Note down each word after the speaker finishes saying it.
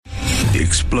The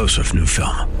explosive new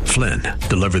film, Flynn,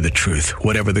 deliver the truth,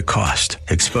 whatever the cost,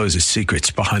 exposes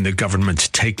secrets behind the government's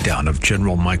takedown of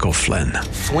General Michael Flynn.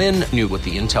 Flynn knew what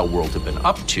the intel world had been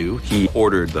up to. He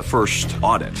ordered the first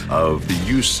audit of the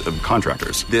use of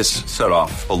contractors. This set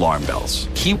off alarm bells.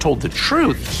 He told the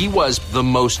truth. He was the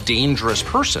most dangerous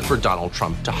person for Donald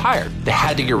Trump to hire. They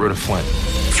had to get rid of Flynn.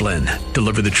 Flynn,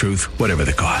 deliver the truth, whatever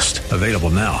the cost. Available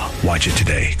now. Watch it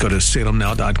today. Go to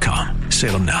salemnow.com.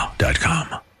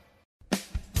 salemnow.com.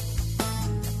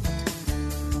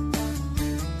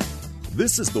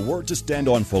 This is the Word to Stand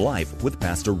On for Life with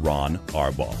Pastor Ron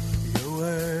Arbaugh. Your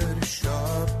word is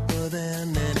sharper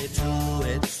than any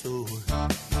two-edged sword,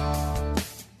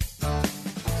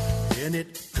 and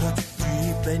it cuts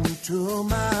deep into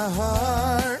my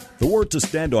heart. The Word to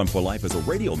Stand On for Life is a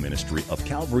radio ministry of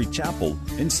Calvary Chapel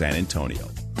in San Antonio.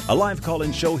 A live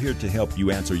call-in show here to help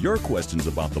you answer your questions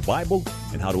about the Bible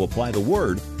and how to apply the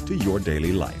Word to your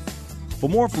daily life. For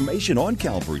more information on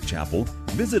Calvary Chapel,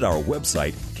 visit our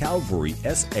website,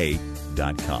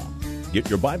 calvarysa.com. Get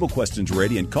your Bible questions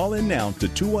ready and call in now to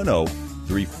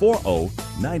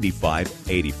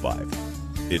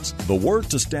 210-340-9585. It's The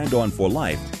Word to Stand On for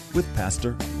Life with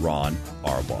Pastor Ron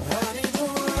Arbaugh.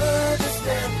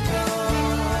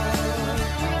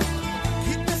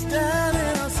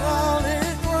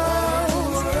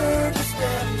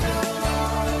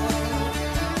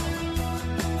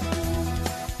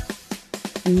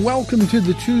 Welcome to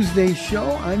the Tuesday show.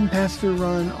 I'm Pastor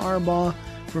Ron Arbaugh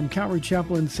from Calvary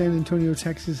Chapel in San Antonio,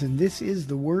 Texas, and this is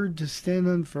The Word to Stand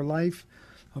On for Life,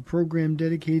 a program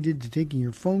dedicated to taking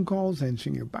your phone calls,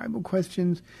 answering your Bible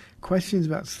questions, questions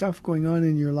about stuff going on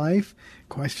in your life,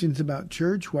 questions about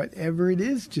church, whatever it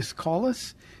is, just call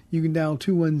us. You can dial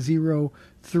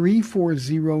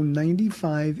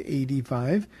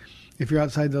 210-340-9585. If you're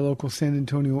outside the local San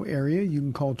Antonio area, you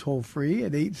can call toll-free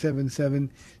at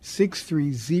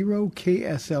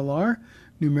 877-630-KSLR.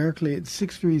 Numerically, it's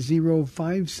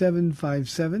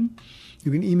 630-5757.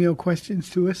 You can email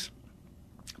questions to us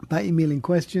by emailing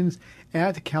questions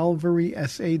at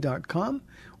calvarysa.com,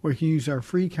 or you can use our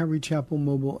free Calvary Chapel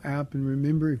mobile app. And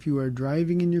remember, if you are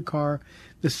driving in your car,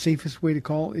 the safest way to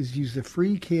call is use the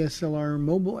free KSLR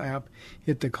mobile app.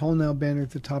 Hit the Call Now banner at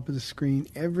the top of the screen.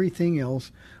 Everything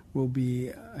else will be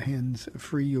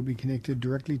hands-free. You'll be connected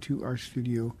directly to our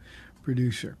studio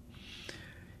producer.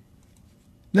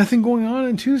 Nothing going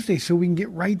on Tuesday, so we can get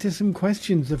right to some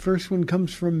questions. The first one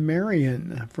comes from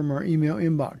Marion from our email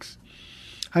inbox.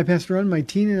 Hi, Pastor Ron. My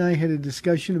teen and I had a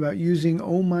discussion about using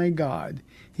 "Oh my God."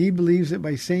 He believes that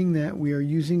by saying that, we are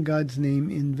using God's name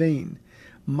in vain.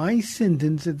 My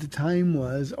sentence at the time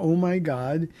was, "Oh my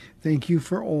God, thank you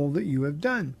for all that you have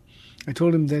done." I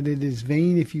told him that it is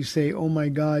vain if you say, "Oh my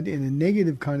God," in a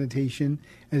negative connotation,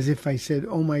 as if I said,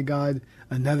 "Oh my God,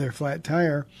 another flat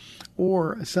tire,"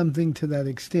 or something to that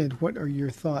extent. What are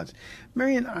your thoughts?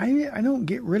 Marion, I don't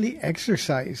get really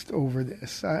exercised over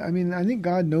this. I mean, I think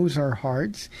God knows our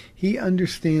hearts. He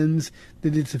understands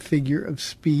that it's a figure of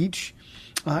speech,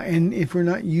 and if we're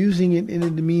not using it in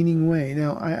a demeaning way.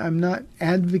 Now, I'm not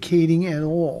advocating at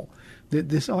all that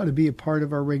this ought to be a part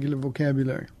of our regular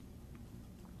vocabulary.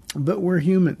 But we're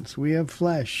humans. We have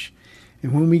flesh.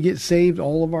 And when we get saved,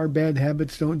 all of our bad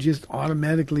habits don't just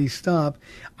automatically stop.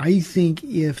 I think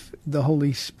if the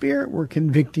Holy Spirit were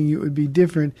convicting you, it would be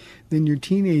different than your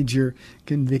teenager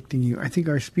convicting you. I think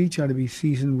our speech ought to be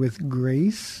seasoned with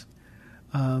grace,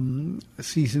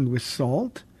 seasoned with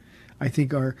salt. I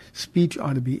think our speech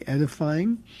ought to be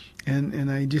edifying. And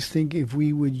I just think if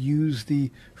we would use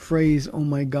the phrase, "Oh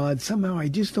my God," somehow I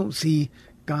just don't see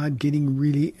God getting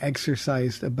really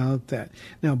exercised about that.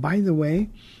 Now, by the way,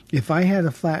 if I had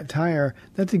a flat tire,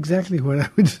 that's exactly what I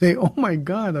would say. "Oh my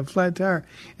God, a flat tire."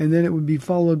 And then it would be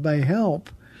followed by "help."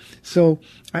 So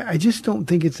I just don't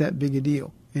think it's that big a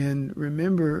deal. And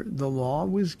remember, the law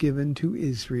was given to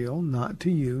Israel, not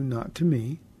to you, not to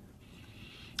me.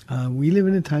 We live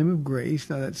in a time of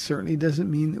grace. Now, that certainly doesn't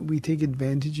mean that we take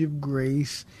advantage of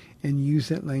grace and use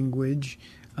that language.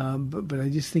 But I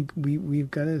just think we've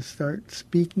got to start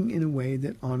speaking in a way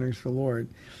that honors the Lord.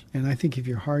 And I think if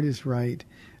your heart is right,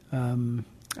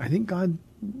 I think God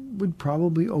would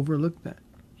probably overlook that.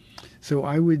 So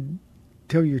I would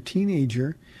tell your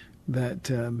teenager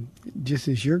that just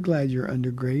as you're glad you're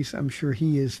under grace, I'm sure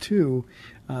he is too,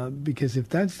 because if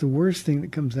that's the worst thing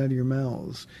that comes out of your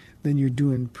mouths, then you're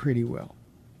doing pretty well.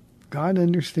 God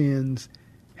understands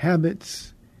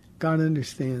habits. God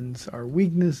understands our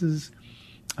weaknesses.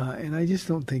 And I just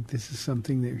don't think this is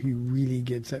something that he really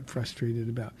gets that frustrated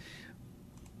about.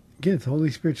 Again, if the Holy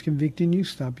Spirit's convicting you,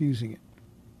 stop using it.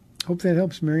 Hope that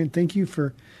helps, Marion. Thank you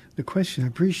for the question. I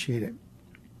appreciate it.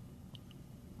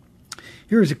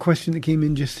 Here is a question that came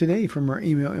in just today from our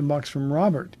email inbox from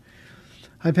Robert.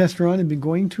 Hi, Pastor Ron. I've been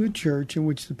going to a church in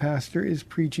which the pastor is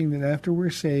preaching that after we're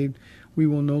saved, we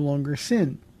will no longer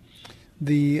sin.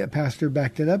 The pastor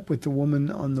backed it up with the woman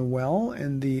on the well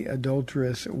and the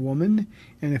adulterous woman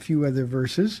and a few other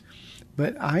verses.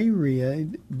 But I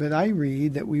read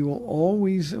that we will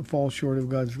always fall short of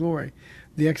God's glory.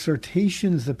 The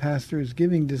exhortations the pastor is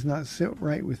giving does not sit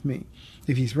right with me.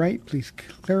 If he's right, please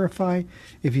clarify.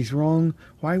 If he's wrong,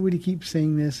 why would he keep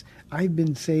saying this? I've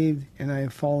been saved and I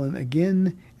have fallen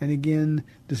again and again.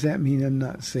 Does that mean I'm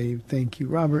not saved? Thank you,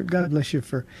 Robert. God bless you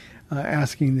for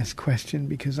asking this question,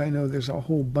 because I know there's a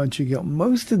whole bunch of guilt.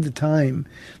 Most of the time,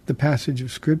 the passage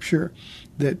of Scripture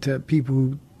that people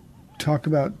who talk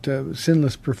about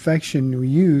sinless perfection we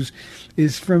use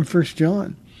is from 1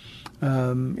 John.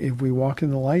 If we walk in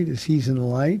the light as he's in the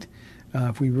light,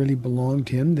 if we really belong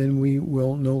to him, then we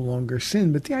will no longer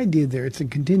sin. But the idea there, it's a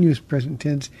continuous present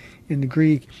tense in the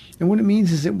Greek. And what it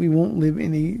means is that we won't live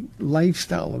any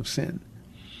lifestyle of sin.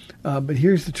 But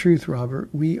here's the truth, Robert.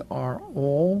 We are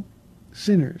all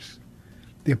sinners.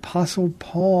 The Apostle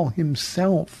Paul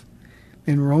himself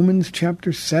in Romans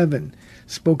chapter 7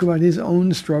 spoke about his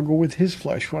own struggle with his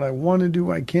flesh. What I want to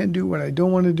do, I can't do. What I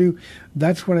don't want to do,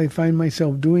 that's what I find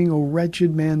myself doing. Oh,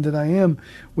 wretched man that I am,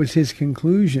 was his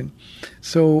conclusion.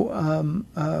 So,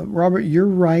 Robert, you're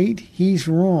right. He's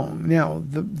wrong. Now,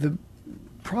 the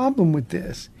problem with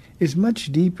this is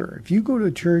much deeper. If you go to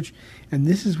a church and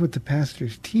this is what the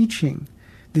pastor's teaching,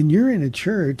 then you're in a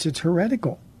church that's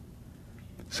heretical.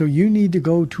 So you need to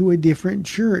go to a different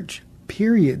church,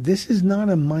 period. This is not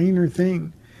a minor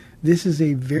thing. This is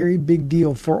a very big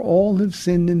deal. For all have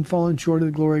sinned and fallen short of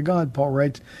the glory of God, Paul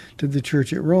writes to the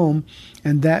church at Rome.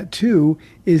 And that, too,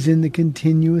 is in the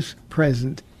continuous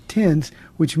present tense,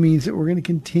 which means that we're going to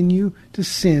continue to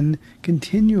sin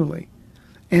continually.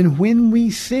 And when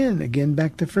we sin, again,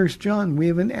 back to 1 John, we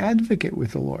have an advocate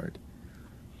with the Lord.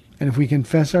 And if we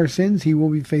confess our sins, he will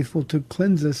be faithful to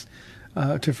cleanse us,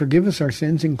 to forgive us our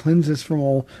sins and cleanse us from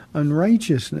all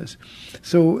unrighteousness.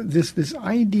 So this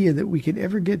idea that we could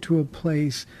ever get to a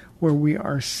place where we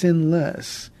are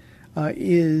sinless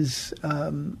is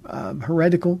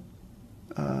heretical.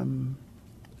 To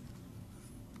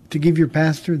give your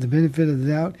pastor the benefit of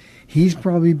the doubt, he's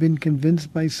probably been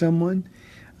convinced by someone.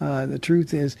 The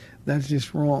truth is that's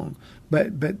just wrong.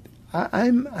 But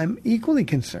I'm equally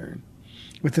concerned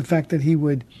with the fact that he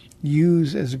would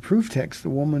use as a proof text the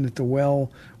woman at the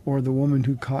well, or the woman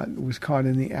who was caught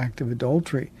in the act of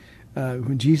adultery.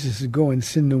 When Jesus said, "Go and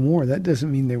sin no more," that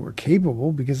doesn't mean they were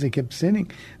capable, because they kept sinning.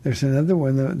 There's another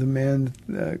one, the man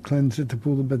cleansed at the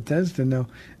pool of Bethesda.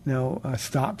 Now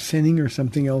stop sinning, or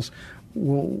something else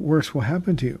worse will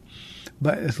happen to you.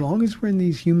 But as long as we're in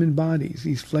these human bodies,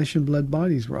 these flesh and blood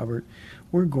bodies, Robert,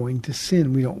 we're going to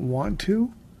sin. We don't want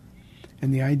to.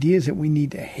 And the idea is that we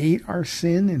need to hate our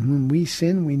sin, and when we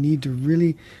sin, we need to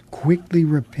really quickly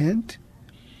repent.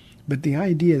 But the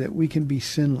idea that we can be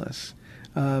sinless,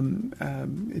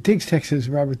 it takes Texas,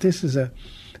 Robert. This is a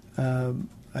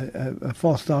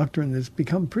false doctrine that's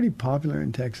become pretty popular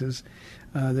in Texas.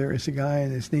 There is a guy,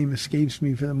 and his name escapes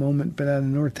me for the moment, but out of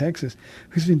North Texas,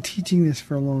 who's been teaching this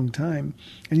for a long time.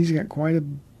 And he's got quite a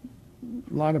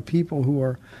lot of people who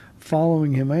are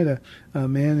following him. I had a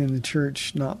man in the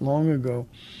church not long ago,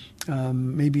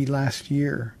 maybe last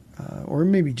year, or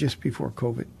maybe just before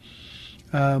COVID,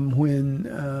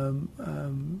 when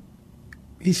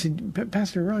he said,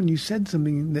 "Pastor Ron, you said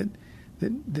something that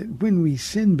when we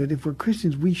sin, but if we're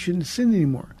Christians, we shouldn't sin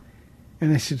anymore."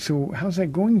 And I said, "So how's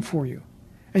that going for you?"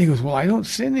 And he goes, "Well, I don't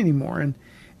sin anymore." And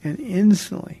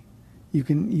instantly, you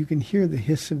can hear the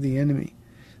hiss of the enemy.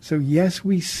 So yes,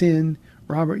 we sin.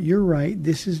 Robert, you're right.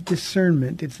 This is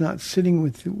discernment. It's not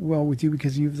sitting well with you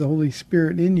because you have the Holy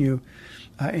Spirit in you,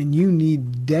 and you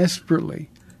need desperately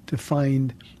to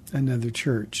find another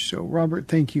church. So, Robert,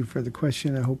 thank you for the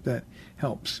question. I hope that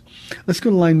helps. Let's go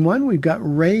to line one. We've got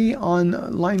Ray on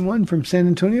line one from San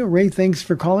Antonio. Ray, thanks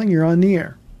for calling. You're on the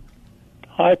air.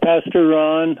 Hi, Pastor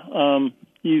Ron.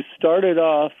 You started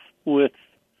off with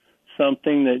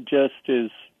something that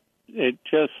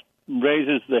just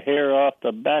raises the hair off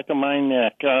the back of my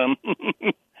neck.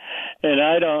 And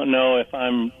I don't know if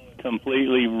I'm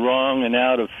completely wrong and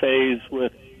out of phase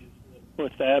with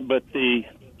that, but the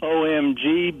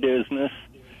OMG business,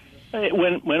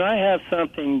 when I have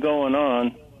something going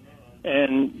on,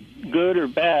 and good or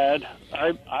bad,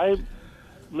 I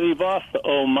leave off the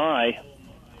oh my,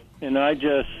 and I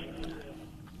just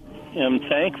am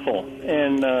thankful.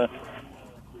 And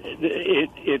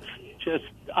it's just,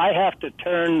 I have to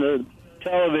turn the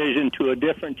television to a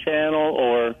different channel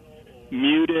or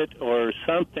mute it or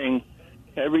something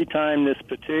every time this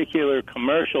particular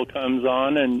commercial comes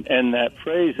on and that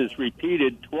phrase is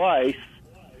repeated twice,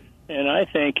 and I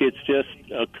think it's just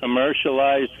a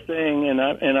commercialized thing, and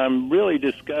I'm really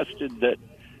disgusted that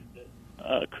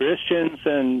Christians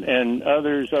and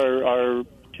others are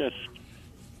just,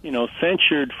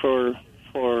 censured for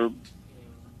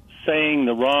saying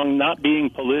the wrong, not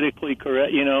being politically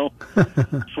correct,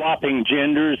 swapping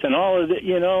genders and all of it.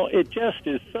 It just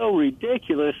is so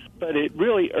ridiculous, but it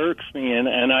really irks me,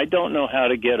 and I don't know how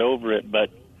to get over it.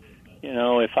 But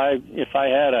if I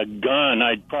had a gun,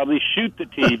 I'd probably shoot the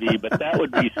TV, but that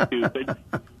would be stupid.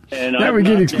 And that would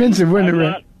get expensive, wouldn't it,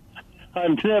 Ray?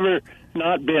 I've never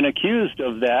not been accused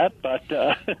of that, but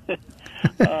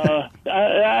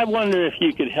I wonder if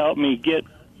you could help me get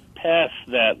past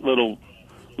that little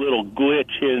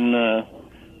glitch in the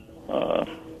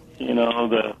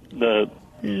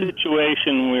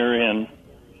situation we're in.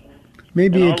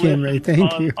 Maybe you can, Ray.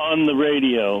 Thank you. On the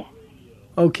radio.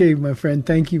 Okay, my friend.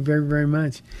 Thank you very, very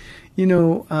much.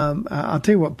 I'll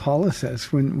tell you what Paula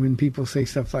says when people say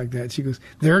stuff like that. She goes,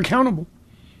 "They're accountable."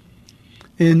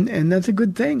 And that's a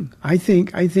good thing. I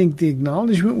think the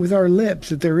acknowledgement with our lips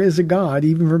that there is a God,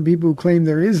 even from people who claim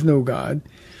there is no God,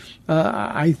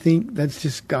 I think that's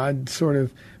just God sort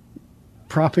of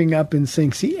propping up and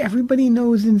saying, see, everybody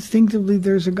knows instinctively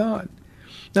there's a God.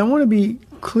 Now, I want to be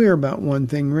clear about one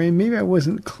thing, Ray. Maybe I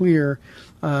wasn't clear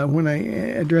when I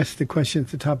addressed the question at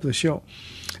the top of the show.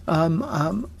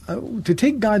 To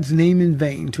take God's name in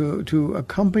vain, to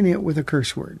accompany it with a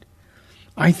curse word,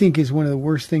 I think is one of the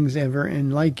worst things ever.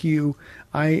 And like you,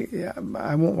 I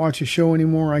won't watch a show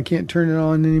anymore. I can't turn it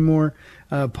on anymore.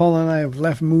 Paul and I have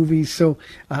left movies. So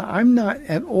I'm not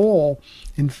at all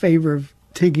in favor of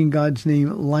taking God's name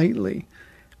lightly.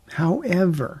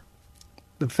 However,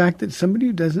 the fact that somebody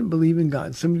who doesn't believe in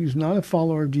God, somebody who's not a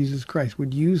follower of Jesus Christ,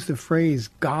 would use the phrase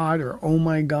God or oh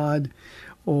my God,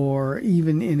 or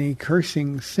even in a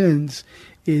cursing sense,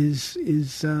 is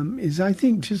I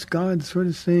think just God sort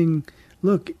of saying,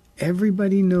 look,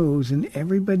 everybody knows and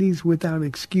everybody's without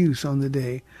excuse on the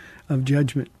day of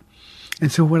judgment.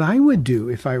 And so what I would do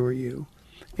if I were you,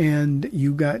 and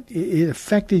it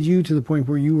affected you to the point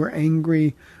where you were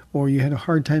angry or you had a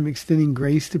hard time extending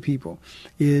grace to people,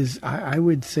 is I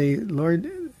would say,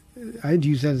 Lord, I'd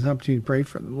use that as an opportunity to pray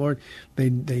for them. Lord, they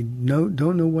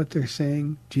don't know what they're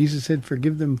saying. Jesus said,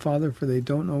 forgive them, Father, for they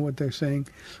don't know what they're saying.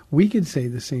 We could say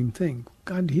the same thing.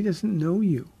 God, he doesn't know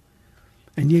you.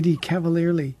 And yet they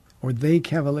cavalierly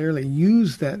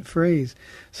use that phrase.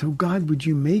 So God, would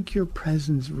you make your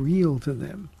presence real to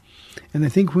them? And I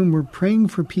think when we're praying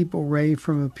for people, Ray,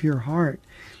 from a pure heart,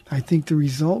 I think the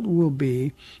result will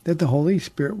be that the Holy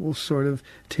Spirit will sort of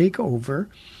take over,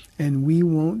 and we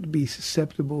won't be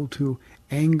susceptible to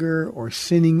anger or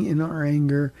sinning in our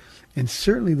anger. And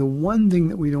certainly the one thing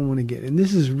that we don't want to get, and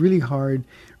this is really hard,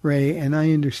 Ray, and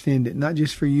I understand it, not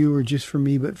just for you or just for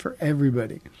me, but for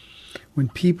everybody. When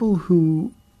people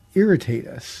who irritate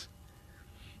us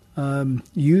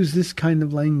use this kind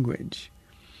of language,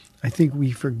 I think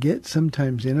we forget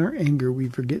sometimes in our anger, we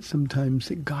forget sometimes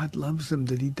that God loves them,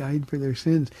 that he died for their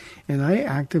sins. And I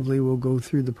actively will go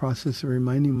through the process of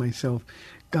reminding myself,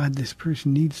 God, this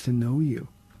person needs to know you.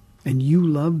 And you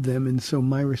love them, and so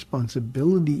my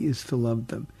responsibility is to love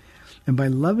them. And by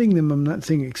loving them, I'm not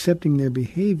saying accepting their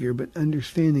behavior, but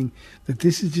understanding that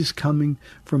this is just coming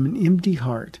from an empty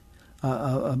heart,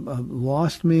 a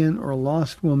lost man or a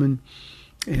lost woman.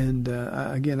 And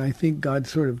again, I think God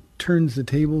sort of turns the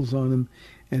tables on them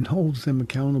and holds them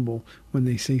accountable when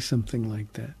they say something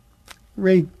like that.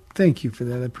 Ray, thank you for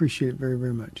that. I appreciate it very,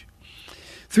 very much.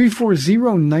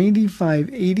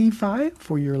 340-9585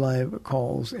 for your live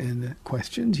calls and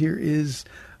questions. Here is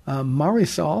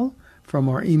Marisol from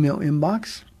our email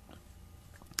inbox.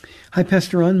 Hi,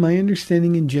 Pastor Ron. My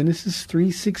understanding in Genesis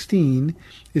 3:16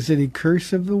 is that a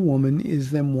curse of the woman is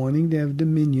them wanting to have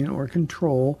dominion or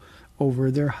control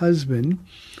over their husband,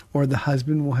 or the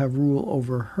husband will have rule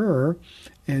over her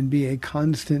and be a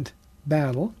constant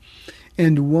battle.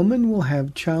 And woman will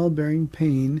have childbearing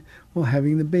pain while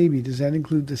having the baby. Does that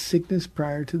include the sickness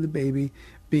prior to the baby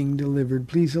being delivered?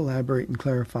 Please elaborate and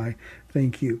clarify.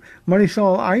 Thank you.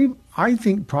 Marisol, I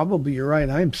think probably you're right.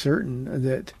 I'm certain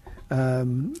that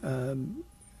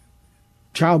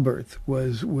childbirth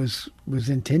was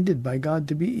intended by God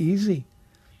to be easy.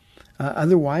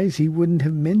 Otherwise, he wouldn't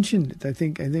have mentioned it. I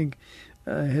think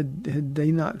had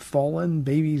they not fallen,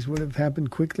 babies would have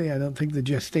happened quickly. I don't think the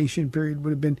gestation period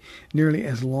would have been nearly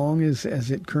as long as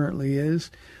it currently is.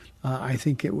 I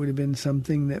think it would have been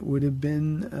something that would have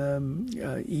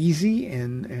been easy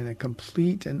and a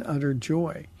complete and utter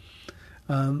joy.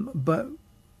 But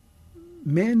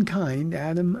mankind,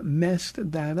 Adam,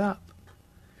 messed that up.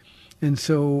 And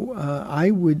so I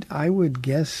would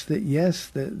guess that, yes,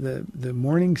 the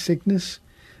morning sickness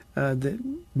that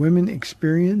women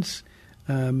experience,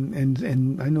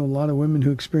 and I know a lot of women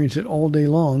who experience it all day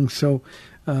long, so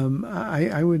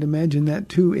I would imagine that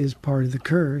too is part of the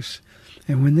curse.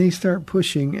 And when they start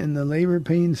pushing and the labor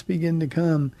pains begin to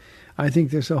come, I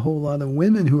think there's a whole lot of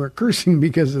women who are cursing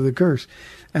because of the curse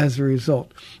as a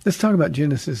result. Let's talk about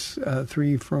Genesis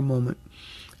 3 for a moment.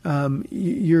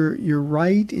 You're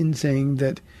right in saying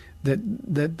that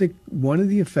one of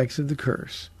the effects of the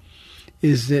curse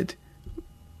is that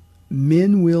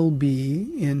men will be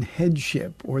in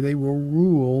headship, or they will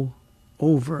rule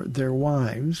over their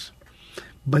wives,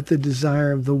 but the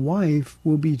desire of the wife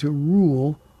will be to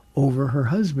rule over her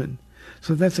husband.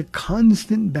 So that's a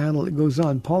constant battle that goes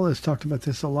on. Paul has talked about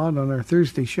this a lot on our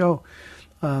Thursday show.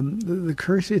 The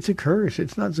curse, it's a curse.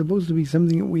 It's not supposed to be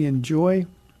something that we enjoy.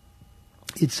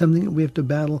 It's something that we have to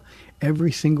battle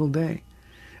every single day.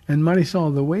 And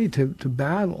Marisol, the way to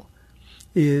battle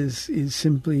is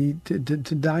simply to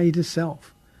die to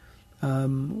self.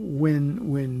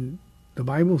 When the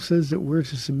Bible says that we're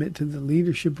to submit to the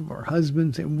leadership of our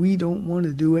husbands and we don't want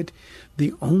to do it,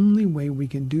 the only way we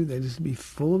can do that is to be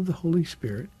full of the Holy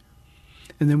Spirit.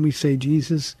 And then we say,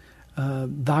 Jesus,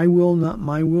 thy will, not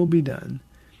my will, be done.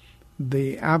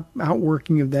 The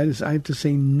outworking of that is I have to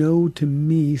say no to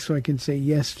me so I can say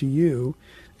yes to you.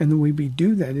 And the way we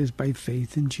do that is by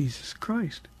faith in Jesus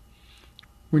Christ.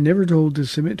 We're never told to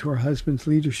submit to our husband's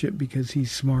leadership because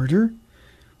he's smarter,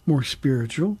 more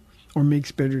spiritual, or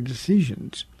makes better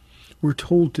decisions. We're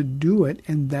told to do it,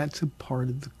 and that's a part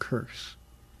of the curse.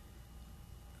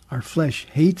 Our flesh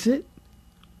hates it,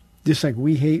 just like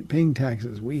we hate paying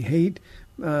taxes. We hate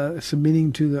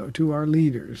submitting to our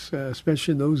leaders,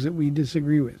 especially those that we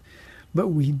disagree with. But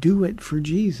we do it for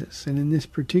Jesus. And in this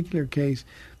particular case,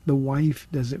 the wife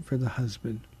does it for the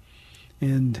husband.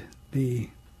 And the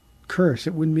curse,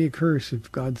 it wouldn't be a curse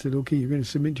if God said, okay, you're going to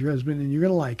submit to your husband and you're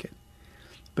going to like it.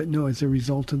 But no, it's a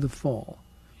result of the fall.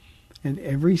 And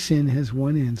every sin has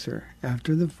one answer.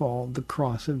 After the fall, the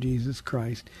cross of Jesus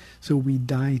Christ. So we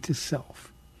die to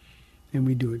self. And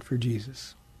we do it for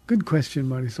Jesus. Good question,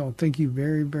 Marisol. Thank you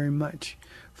very, very much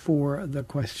for the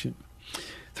question.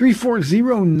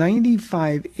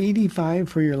 340-9585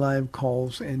 for your live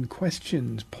calls and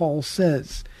questions. Paul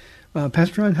says,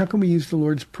 Pastor Ron, how can we use the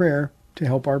Lord's Prayer to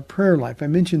help our prayer life? I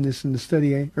mentioned this in the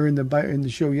study, or in the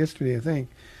show yesterday, I think.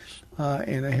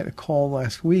 And I had a call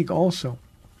last week also.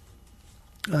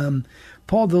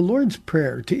 Paul, the Lord's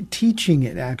Prayer, teaching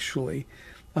it actually,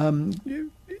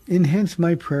 enhanced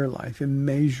my prayer life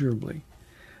immeasurably.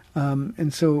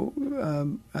 And so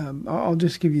I'll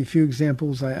just give you a few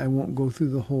examples. I won't go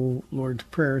through the whole Lord's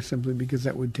Prayer simply because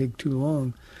that would take too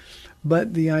long.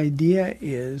 But the idea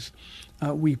is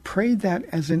we pray that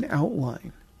as an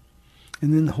outline.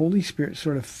 And then the Holy Spirit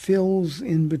sort of fills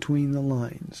in between the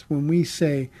lines. When we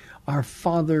say, Our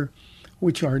Father,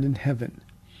 which art in heaven,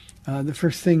 the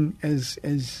first thing as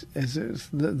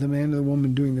the man or the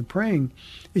woman doing the praying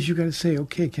is you got to say,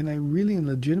 okay, can I really and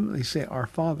legitimately say Our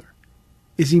Father?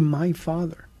 Is he my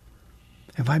father?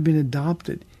 Have I been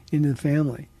adopted into the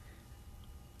family?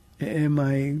 Am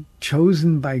I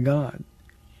chosen by God?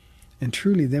 And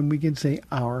truly, then we can say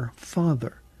Our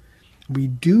Father. We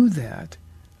do that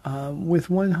with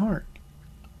one heart.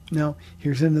 Now,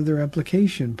 here's another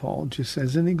application, Paul, just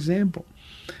as an example.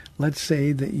 Let's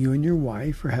say that you and your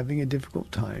wife are having a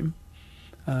difficult time.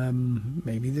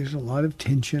 Maybe there's a lot of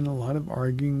tension, a lot of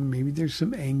arguing. Maybe there's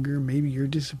some anger. Maybe you're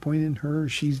disappointed in her or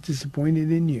she's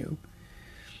disappointed in you.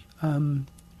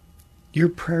 Your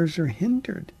prayers are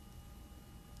hindered.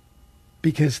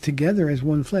 Because together as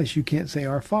one flesh, you can't say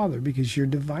Our Father because you're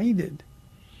divided.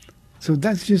 So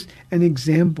that's just an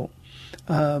example.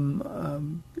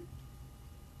 The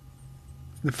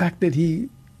fact that he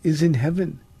is in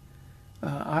heaven.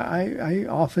 I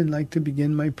often like to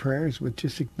begin my prayers with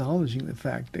just acknowledging the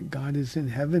fact that God is in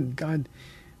heaven. God,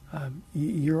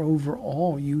 you're over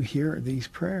all. You hear these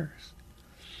prayers.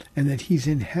 And that he's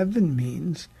in heaven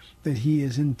means that he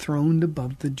is enthroned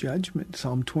above the judgment.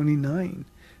 Psalm 29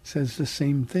 says the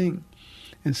same thing.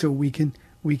 And so we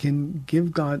can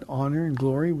give God honor and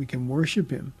glory. We can worship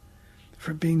him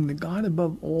for being the God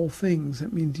above all things.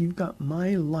 That means you've got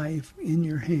my life in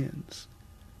your hands.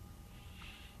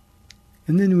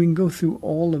 And then we can go through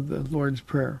all of the Lord's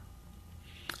Prayer.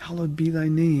 Hallowed be thy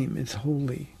name. It's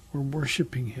holy. We're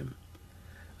worshiping him.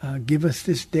 Give us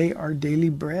this day our daily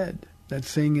bread. That's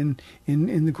saying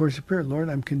in the course of prayer, Lord,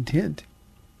 I'm content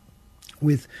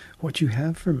with what you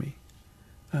have for me.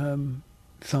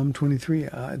 Psalm 23,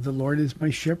 the Lord is my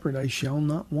shepherd, I shall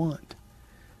not want.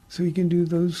 So you can do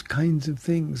those kinds of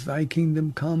things. Thy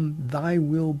kingdom come, thy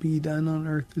will be done on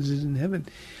earth as it is in heaven.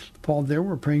 Paul, there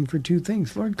we're praying for two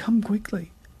things. Lord, come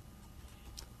quickly.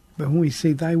 But when we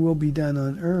say thy will be done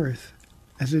on earth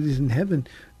as it is in heaven,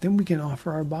 then we can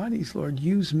offer our bodies. Lord,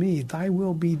 use me. Thy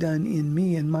will be done in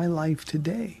me and my life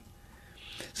today.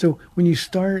 So when you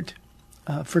start,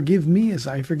 forgive me as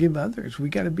I forgive others, we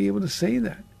got to be able to say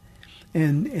that.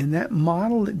 And that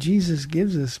model that Jesus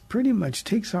gives us pretty much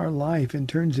takes our life and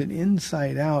turns it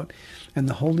inside out. And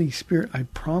the Holy Spirit, I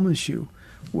promise you,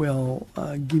 will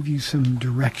give you some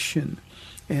direction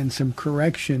and some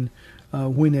correction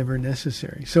whenever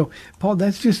necessary. So, Paul,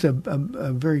 that's just a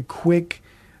very quick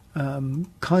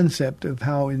concept of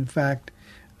how, in fact,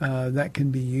 that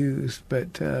can be used.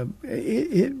 But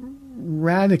it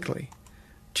radically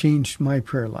changed my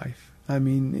prayer life. I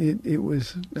mean, it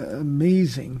was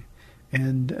amazing.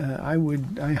 And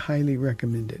I highly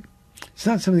recommend it. It's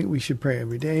not something that we should pray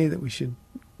every day, that we should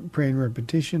pray in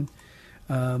repetition.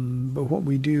 But what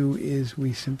we do is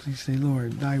we simply say,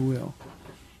 Lord, thy will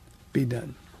be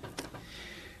done.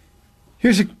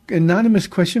 Here's an anonymous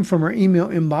question from our email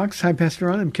inbox. Hi, Pastor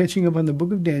Ron. I'm catching up on the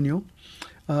book of Daniel.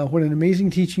 What an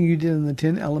amazing teaching you did on the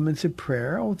 10 elements of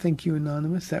prayer. Oh, thank you,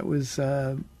 Anonymous. That was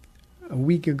a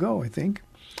week ago, I think.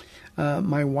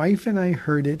 My wife and I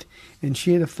heard it, and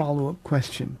she had a follow-up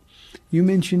question. You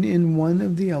mentioned in one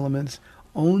of the elements,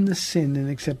 own the sin and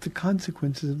accept the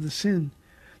consequences of the sin.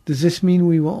 Does this mean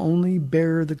we will only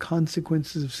bear the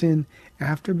consequences of sin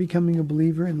after becoming a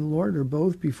believer in the Lord, or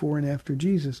both before and after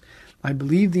Jesus? I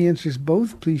believe the answer is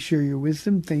both. Please share your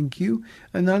wisdom. Thank you.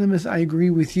 Anonymous, I agree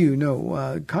with you.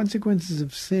 No, consequences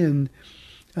of sin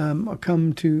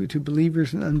come to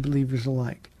believers and unbelievers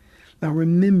alike. Now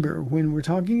remember, when we're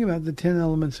talking about the 10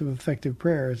 elements of effective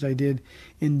prayer, as I did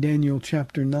in Daniel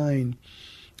chapter 9,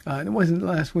 it wasn't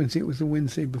last Wednesday, it was the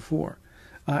Wednesday before.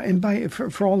 And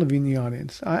for all of you in the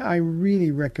audience, I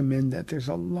really recommend that. There's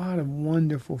a lot of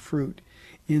wonderful fruit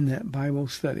in that Bible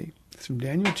study. It's from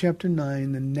Daniel chapter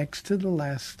 9, the next to the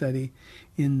last study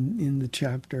in the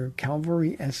chapter,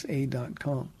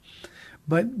 calvarysa.com.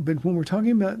 But when we're talking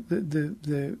about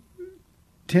the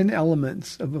 10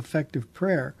 elements of effective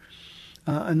prayer,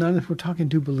 Anonymous, we're talking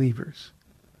to believers.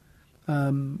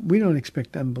 We don't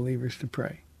expect unbelievers to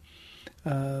pray.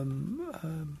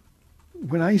 When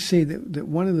I say that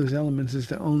one of those elements is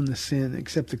to own the sin,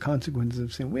 accept the consequences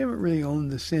of sin, we haven't really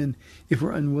owned the sin if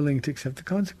we're unwilling to accept the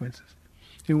consequences.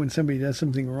 You know, when somebody does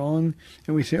something wrong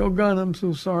and we say, oh God, I'm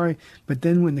so sorry. But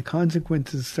then when the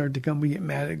consequences start to come, we get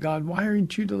mad at God. Why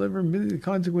aren't you delivering me the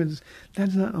consequences?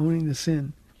 That's not owning the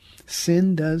sin.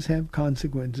 Sin does have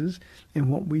consequences, and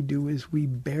what we do is we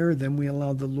bear them. We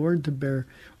allow the Lord to bear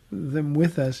them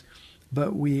with us,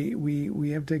 but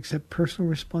we have to accept personal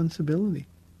responsibility.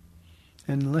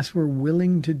 And unless we're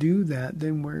willing to do that,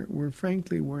 then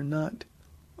we're not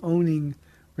owning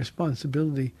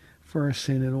responsibility for our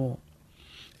sin at all.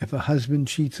 If a husband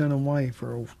cheats on a wife,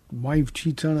 or a wife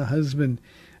cheats on a husband,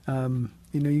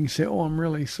 you can say, oh, I'm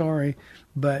really sorry,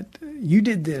 but you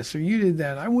did this or you did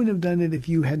that. I wouldn't have done it if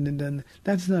you hadn't done that.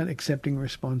 That's not accepting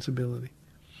responsibility.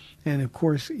 And of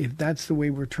course, if that's the way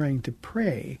we're trying to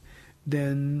pray,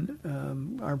 then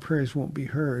our prayers won't be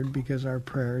heard, because our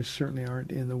prayers certainly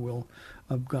aren't in the will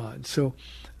of God. So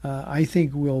I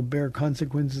think we'll bear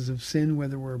consequences of sin,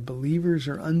 whether we're believers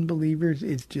or unbelievers.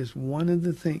 It's just one of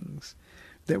the things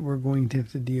that we're going to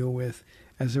have to deal with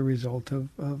as a result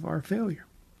of our failure.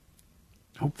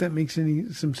 Hope that makes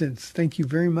some sense. Thank you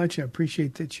very much. I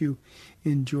appreciate that you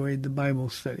enjoyed the Bible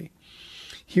study.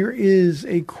 Here is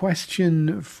a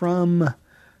question from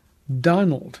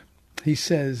Donald. He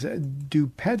says, do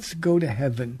pets go to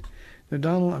heaven? Now,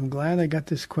 Donald, I'm glad I got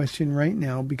this question right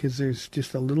now, because there's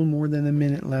just a little more than a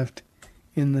minute left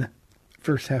in the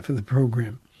first half of the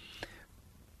program.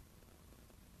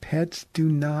 Pets do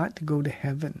not go to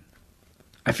heaven.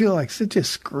 I feel like such a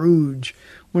Scrooge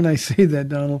when I say that,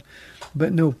 Donald.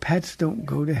 But no, pets don't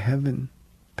go to heaven.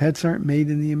 Pets aren't made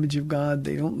in the image of God.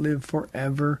 They don't live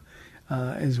forever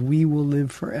as we will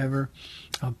live forever.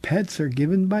 Pets are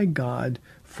given by God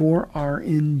for our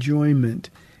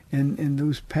enjoyment. And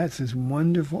those pets, as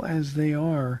wonderful as they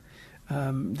are,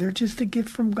 they're just a gift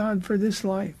from God for this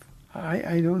life.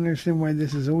 I don't understand why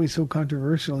this is always so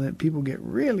controversial and that people get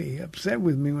really upset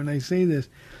with me when I say this.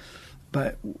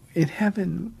 But in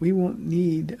heaven, we won't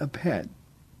need a pet.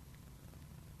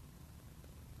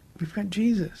 We've got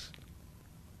Jesus.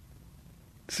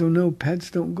 So no,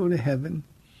 pets don't go to heaven.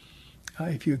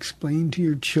 If you explain to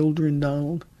your children,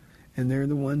 Donald, and they're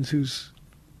the ones whose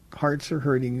hearts are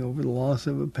hurting over the loss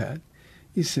of a pet,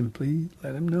 is simply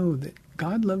let him know that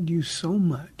God loved you so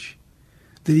much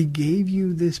that he gave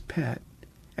you this pet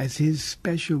as his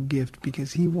special gift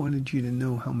because he wanted you to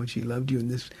know how much he loved you.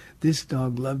 And this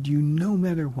dog loved you no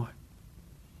matter what.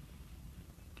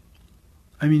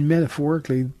 I mean,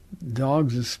 metaphorically,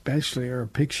 dogs especially are a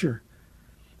picture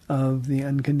of the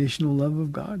unconditional love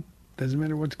of God. Doesn't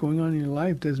matter what's going on in your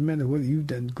life. Doesn't matter whether you've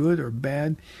done good or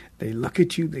bad. They look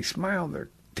at you, they smile, their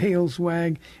tails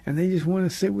wag, and they just want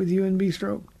to sit with you and be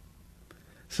stroked.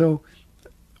 So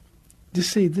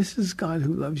just say, this is God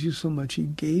who loves you so much. He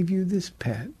gave you this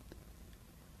pet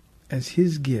as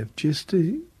his gift just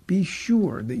to be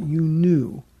sure that you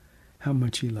knew how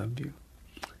much he loved you.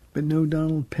 But no,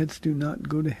 Donald, pets do not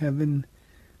go to heaven.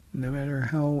 No matter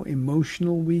how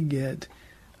emotional we get,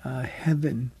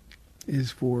 heaven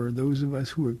is for those of us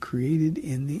who are created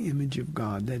in the image of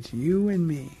God. That's you and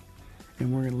me.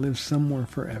 And we're going to live somewhere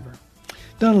forever.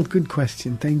 Donald, good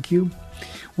question. Thank you.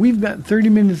 We've got 30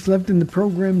 minutes left in the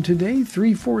program today.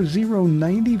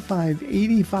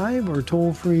 340-9585 or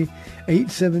toll free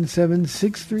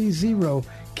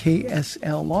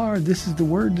 877-630-KSLR. This is the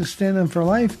Word to Stand On for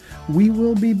Life. We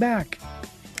will be back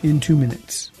in 2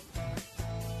 minutes.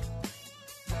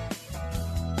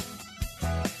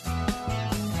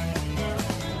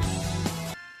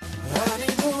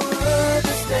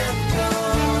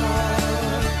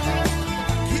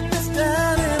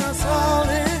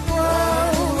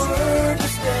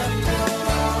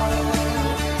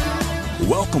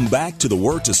 Welcome back to the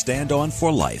Word to Stand On for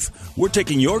Life. We're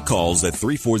taking your calls at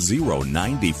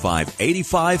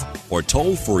 340-9585 or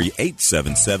toll free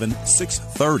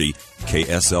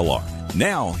 877-630-KSLR.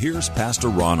 Now, here's Pastor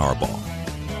Ron Arbaugh.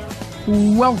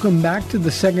 Welcome back to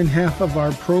the second half of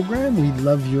our program. We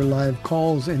love your live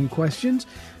calls and questions.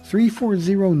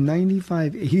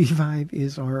 340-9585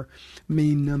 is our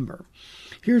main number.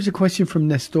 Here's a question from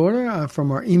Nestor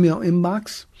from our email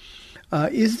inbox.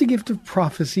 Is the gift of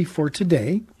prophecy for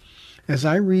today? As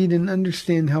I read and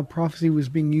understand how prophecy was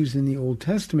being used in the Old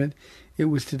Testament, it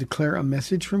was to declare a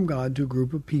message from God to a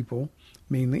group of people,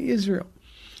 mainly Israel.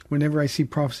 Whenever I see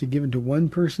prophecy given to one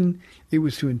person, it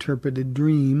was to interpret a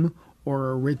dream or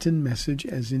a written message,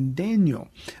 as in Daniel.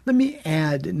 Let me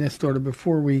add, Nestor,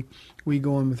 before we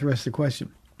go on with the rest of the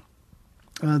question.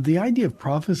 The idea of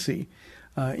prophecy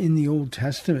in the Old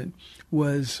Testament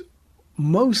was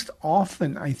most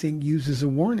often, I think, used as a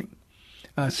warning.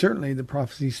 Certainly the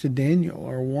prophecies to Daniel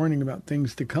are a warning about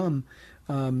things to come.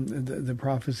 The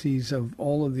prophecies of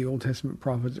all of the Old Testament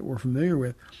prophets that we're familiar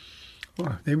with,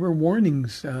 they were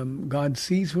warnings. God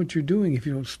sees what you're doing. If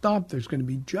you don't stop, there's going to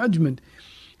be judgment.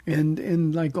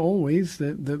 And like always,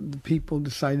 the people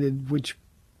decided which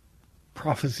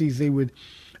prophecies they would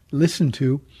listen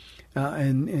to,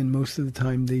 and most of the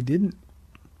time they didn't.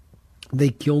 They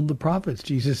killed the prophets.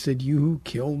 Jesus said, "You who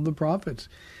killed the prophets."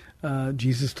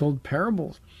 Jesus told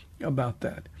parables about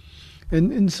that,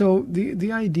 and so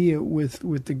the idea with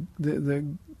the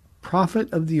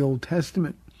prophet of the Old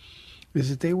Testament is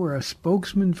that they were a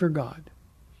spokesman for God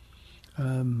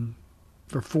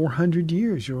for 400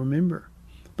 years. You'll remember,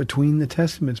 between the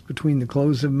Testaments, between the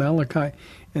close of Malachi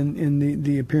and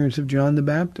the appearance of John the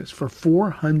Baptist, for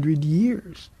 400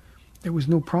 years, there was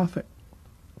no prophet.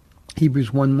 Hebrews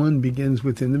 1:1 begins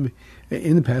with, in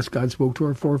the past, God spoke to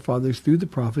our forefathers through the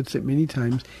prophets at many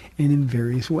times and in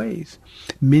various ways.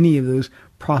 Many of those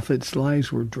prophets'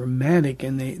 lives were dramatic,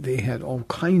 and they had all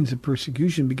kinds of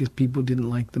persecution because people didn't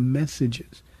like the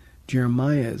messages.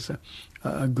 Jeremiah is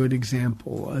a good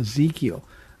example. Ezekiel,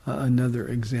 another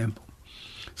example.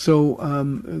 So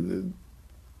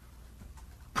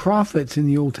prophets in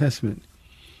the Old Testament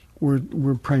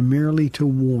were primarily to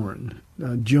warn.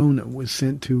 Jonah was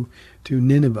sent to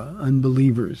Nineveh,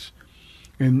 unbelievers,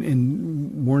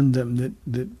 and warned them that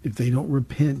if they don't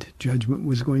repent, judgment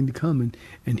was going to come,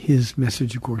 and his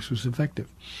message, of course, was effective.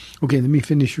 Okay, let me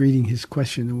finish reading his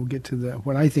question, and we'll get to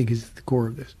what I think is the core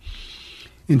of this.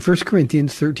 In 1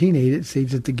 Corinthians 13:8, it says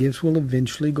that the gifts will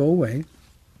eventually go away,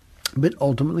 but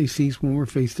ultimately cease when we're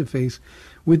face to face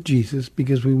with Jesus,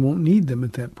 because we won't need them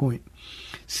at that point.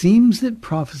 Seems that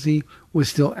prophecy was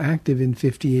still active in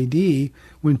 50 AD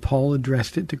when Paul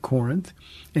addressed it to Corinth,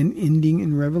 and ending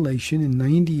in Revelation in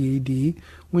 90 AD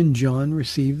when John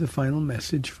received the final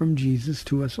message from Jesus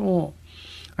to us all.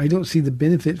 I don't see the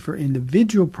benefit for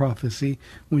individual prophecy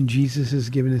when Jesus has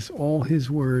given us all his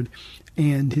word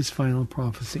and his final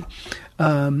prophecy.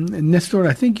 Nestor,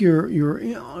 I think you're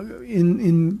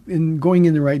in going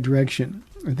in the right direction.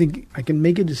 I think I can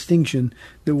make a distinction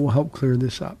that will help clear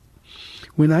this up.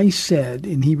 When I said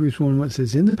in Hebrews 1, it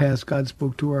says, in the past God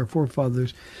spoke to our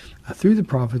forefathers through the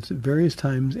prophets at various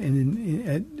times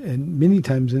and many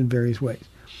times in various ways.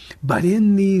 But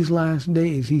in these last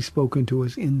days he's spoken to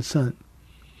us in Son.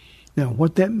 Now,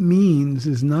 what that means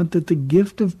is not that the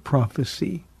gift of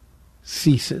prophecy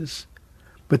ceases,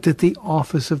 but that the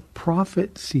office of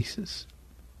prophet ceases.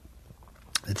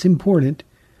 It's important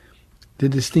to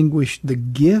distinguish the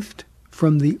gift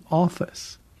from the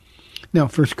office. Now,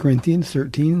 1 Corinthians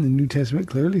 13, the New Testament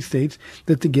clearly states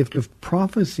that the gift of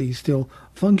prophecy still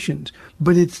functions,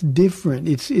 but it's different.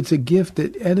 It's a gift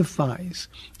that edifies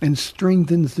and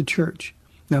strengthens the church.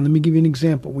 Now, let me give you an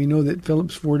example. We know that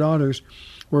Philip's 4 daughters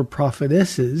were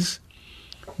prophetesses,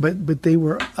 but they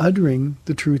were uttering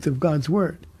the truth of God's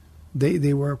word.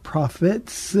 They were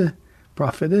prophets,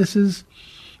 prophetesses,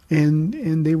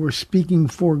 and they were speaking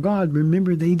for God.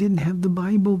 Remember, they didn't have the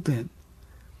Bible then.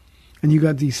 And you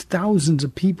got these thousands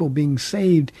of people being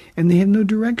saved, and they had no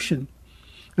direction.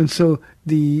 And so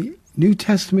the New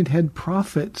Testament had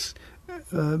prophets.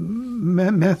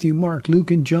 Matthew, Mark,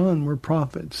 Luke, and John were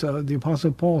prophets. The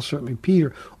Apostle Paul, certainly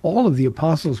Peter. All of the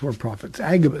apostles were prophets.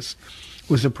 Agabus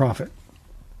was a prophet.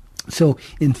 So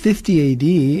in 50 AD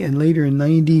and later in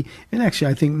 90, and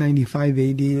actually I think 95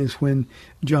 AD is when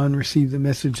John received the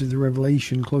message of the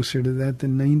Revelation, closer to that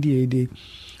than 90 AD.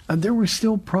 There were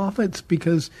still prophets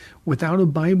because without a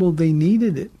Bible they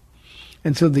needed it.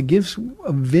 And so the gifts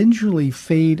eventually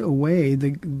fade away,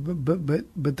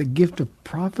 but the gift of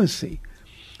prophecy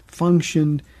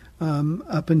functioned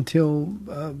up until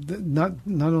not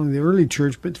only the early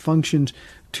church, but functions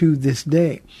to this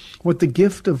day. What the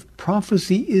gift of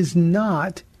prophecy is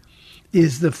not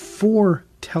is the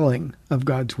foretelling of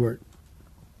God's word.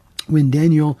 When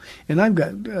Daniel, and I've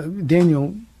got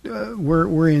Daniel,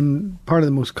 we're in part of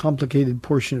the most complicated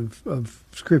portion of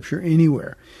Scripture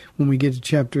anywhere. When we get to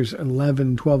chapters 11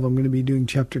 and 12, I'm going to be doing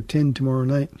chapter 10 tomorrow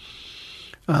night.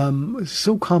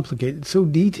 So complicated, so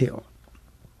detailed.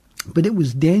 But it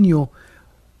was Daniel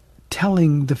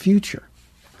telling the future,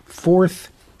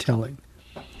 forthtelling.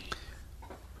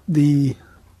 The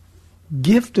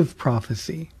gift of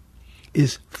prophecy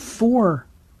is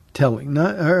foretelling,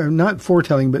 not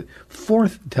foretelling, but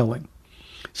forthtelling.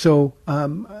 So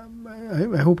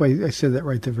I hope I said that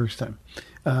right the first time.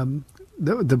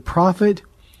 The prophet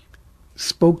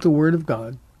spoke the word of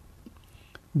God.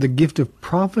 The gift of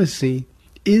prophecy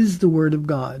is the word of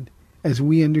God as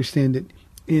we understand it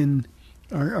in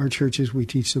our churches. We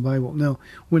teach the Bible. Now,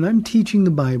 when I'm teaching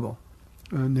the Bible,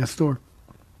 Nestor,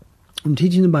 I'm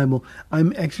teaching the Bible,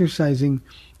 I'm exercising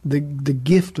the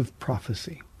gift of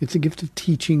prophecy. It's a gift of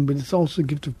teaching, but it's also a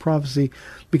gift of prophecy,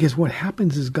 because what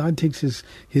happens is God takes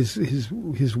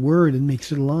his word and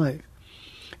makes it alive.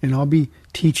 And I'll be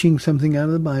teaching something out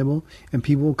of the Bible, and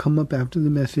people will come up after the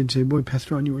message and say, boy,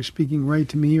 Pastor Ron, you were speaking right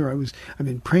to me, or I've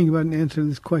been praying about an answer to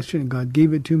this question, and God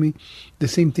gave it to me. The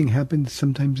same thing happens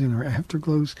sometimes in our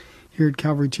afterglows here at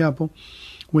Calvary Chapel,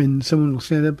 when someone will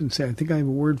stand up and say, I think I have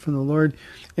a word from the Lord,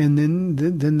 and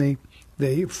then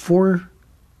they foretell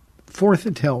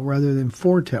rather than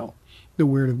foretell the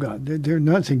word of God. They're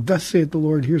not saying, thus saith the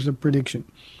Lord, here's a prediction.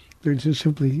 They're just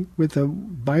simply with a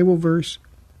Bible verse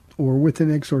or with an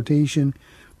exhortation,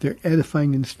 they're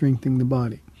edifying and strengthening the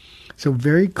body. So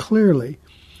very clearly,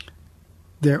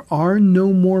 there are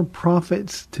no more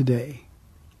prophets today,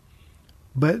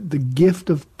 but the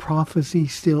gift of prophecy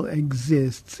still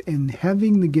exists, and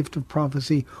having the gift of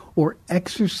prophecy or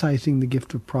exercising the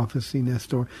gift of prophecy,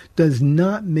 Nestor, does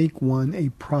not make one a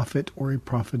prophet or a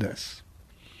prophetess.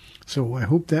 So I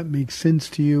hope that makes sense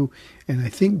to you, and I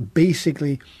think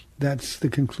basically that's the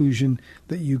conclusion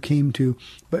that you came to.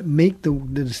 But make the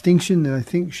distinction that I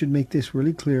think should make this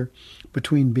really clear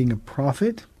between being a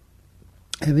prophet,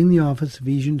 having the office,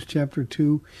 Ephesians chapter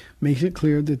 2 makes it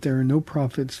clear that there are no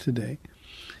prophets today,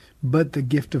 but the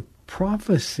gift of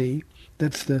prophecy,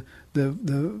 that's the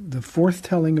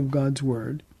forthtelling of God's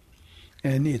word,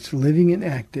 and it's living and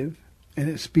active, and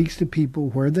it speaks to people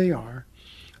where they are.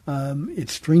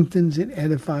 It strengthens, it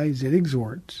edifies, it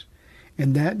exhorts,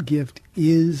 and that gift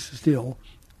is still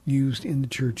used in the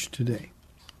church today.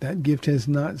 That gift has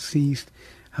not ceased.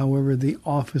 However, the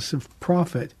office of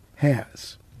prophet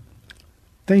has.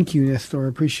 Thank you, Nestor. I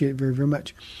appreciate it very, very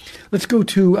much. Let's go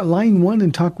to line 1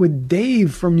 and talk with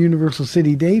Dave from Universal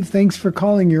City. Dave, thanks for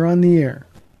calling. You're on the air.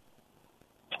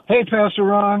 Hey, Pastor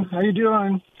Ron. How you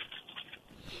doing?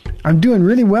 I'm doing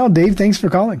really well, Dave. Thanks for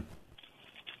calling.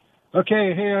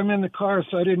 Okay. Hey, I'm in the car,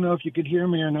 so I didn't know if you could hear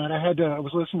me or not. I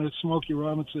was listening to Smokey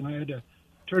Robinson. I had to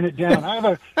turn it down. I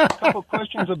have a couple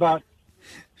questions about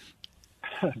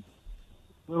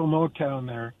little Motown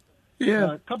there.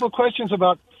 Yeah. A couple of questions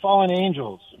about fallen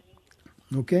angels.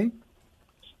 Okay.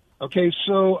 Okay,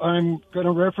 so I'm going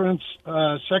to reference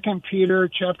 2 Peter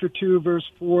chapter 2, verse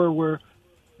 4, where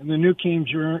in the New King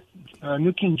James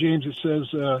it says,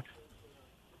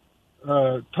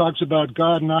 talks about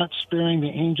God not sparing the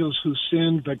angels who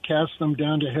sinned, but cast them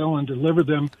down to hell and delivered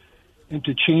them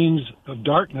into chains of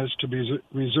darkness to be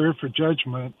reserved for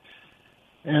judgment.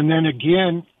 And then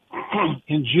again,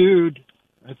 in Jude,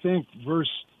 I think verse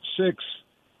 6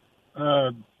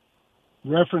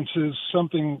 references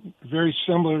something very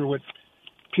similar to what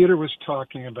Peter was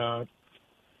talking about.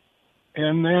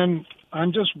 And then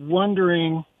I'm just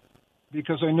wondering,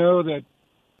 because I know that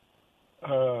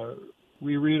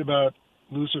we read about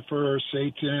Lucifer,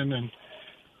 Satan, and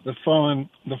the fallen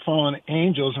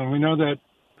angels, and we know that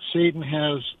Satan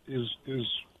is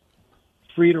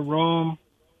free to roam,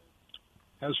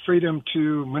 has freedom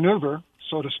to maneuver,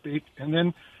 so to speak. And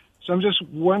then, so I'm just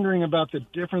wondering about the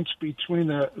difference between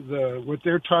the what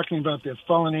they're talking about, the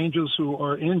fallen angels who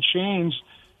are in chains,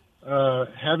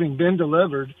 having been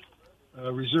delivered,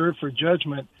 reserved for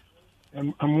judgment.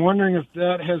 And I'm wondering if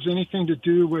that has anything to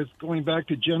do with going back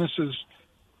to Genesis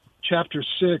chapter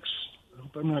 6. I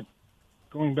hope I'm not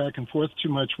going back and forth too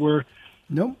much, where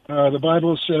Nope. the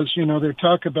Bible says, they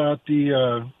talk about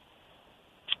the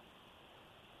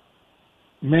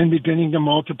men beginning to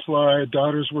multiply,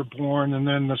 daughters were born, and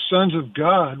then the sons of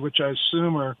God, which I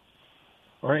assume are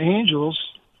angels,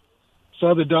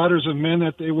 saw the daughters of men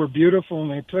that they were beautiful,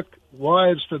 and they took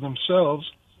wives for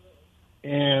themselves.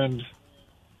 And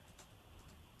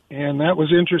that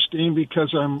was interesting,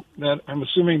 because I'm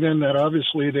assuming then that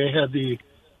obviously they had the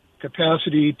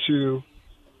capacity to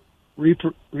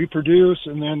reproduce.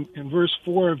 And then in verse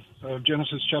 4 of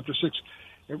Genesis chapter 6,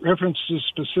 it references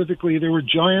specifically there were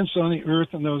giants on the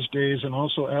earth in those days, and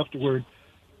also afterward,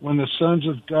 when the sons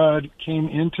of God came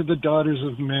into the daughters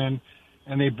of men,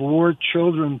 and they bore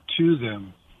children to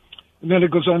them. And then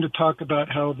it goes on to talk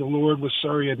about how the Lord was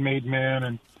sorry he had made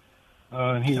man,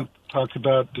 and he talked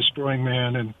about destroying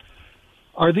man. And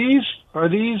are these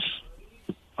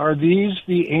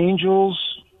the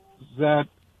angels that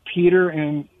Peter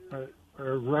and are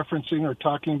referencing or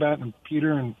talking about in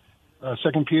Peter and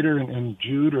 2 Peter and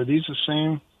Jude? Are these the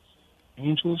same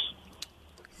angels?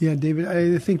 Yeah, David,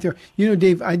 I think they're...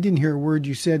 Dave, I didn't hear a word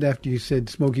you said after you said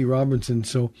Smokey Robinson,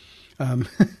 so I'm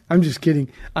just kidding.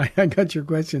 I got your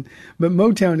question. But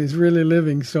Motown is really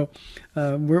living, so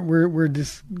we're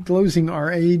disclosing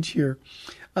our age here.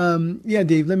 Yeah,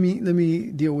 Dave, let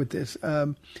me deal with this.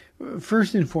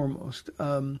 First and foremost,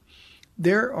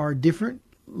 there are different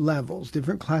levels,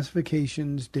 different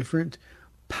classifications, different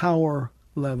power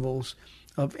levels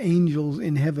of angels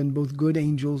in heaven, both good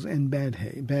angels and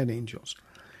bad angels.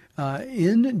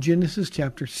 In Genesis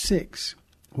chapter 6,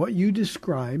 what you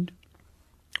described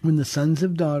when the sons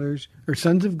of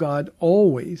God,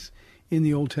 always in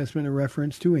the Old Testament a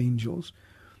reference to angels,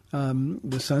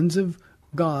 the sons of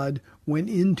God went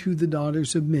into the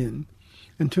daughters of men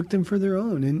and took them for their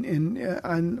own.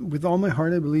 And with all my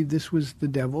heart, I believe this was the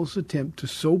devil's attempt to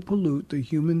so pollute the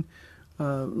human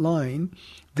line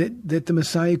that the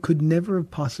Messiah could never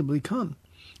have possibly come.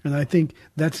 And I think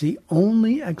that's the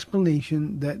only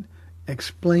explanation that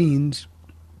explains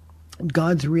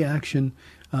God's reaction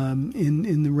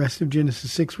in the rest of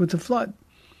Genesis 6 with the flood.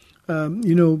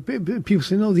 People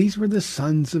say, no, these were the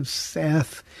sons of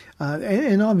Seth.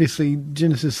 And obviously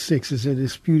Genesis 6 is a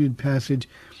disputed passage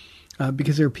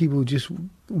because there are people who just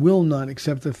will not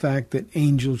accept the fact that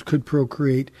angels could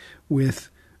procreate with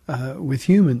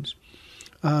humans.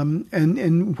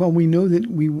 And while we know that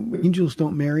angels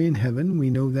don't marry in heaven, we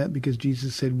know that because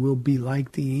Jesus said we'll be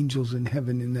like the angels in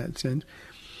heaven in that sense.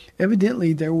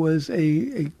 Evidently, there was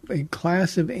a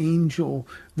class of angel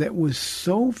that was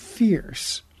so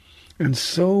fierce and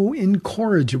so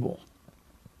incorrigible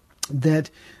that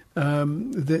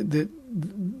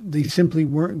they simply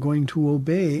weren't going to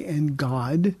obey, and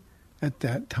God, at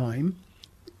that time,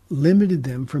 limited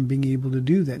them from being able to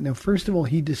do that. Now, first of all,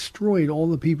 he destroyed all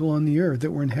the people on the earth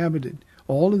that were inhabited,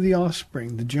 all of the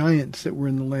offspring, the giants that were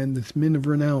in the land, the men of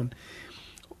renown.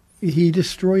 He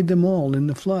destroyed them all in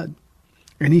the flood.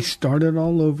 And he started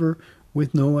all over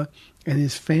with Noah and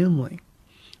his family.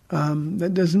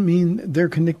 That doesn't mean they're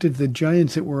connected to the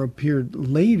giants that were appeared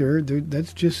later.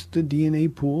 That's just the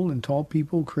DNA pool, and tall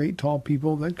people create tall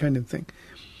people, that kind of thing.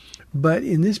 But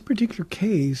in this particular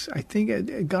case, I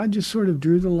think God just sort of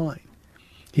drew the line.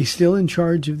 He's still in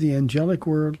charge of the angelic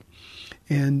world.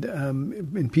 And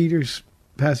in Peter's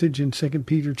passage in 2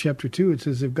 Peter chapter 2, it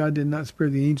says, if God did not spare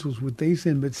the angels what they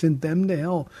sinned, but sent them to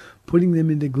hell, putting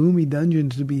them into gloomy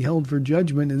dungeons to be held for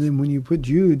judgment. And then when you put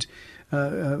Jude's,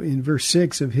 in verse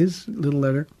 6 of his little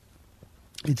letter,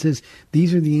 it says,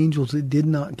 these are the angels that did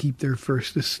not keep their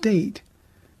first estate.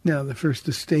 Now, the first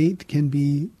estate can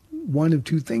be one of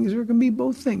two things, or it can be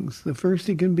both things. The first,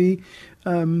 it can be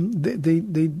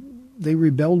they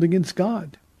rebelled against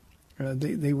God.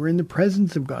 They were in the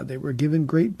presence of God. They were given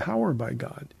great power by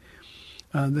God.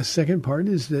 The second part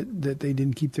is that they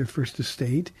didn't keep their first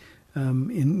estate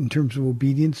in terms of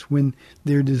obedience when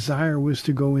their desire was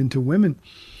to go into women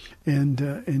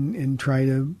and try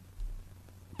to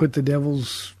put the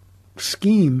devil's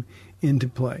scheme into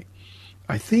play.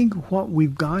 I think what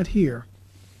we've got here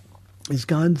is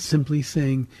God simply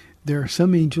saying there are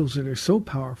some angels that are so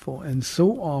powerful and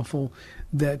so awful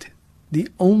that the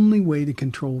only way to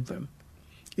control them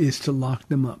is to lock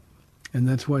them up. And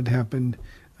that's what happened.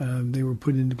 They were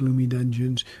put into gloomy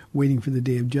dungeons waiting for the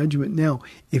day of judgment. Now,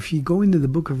 if you go into the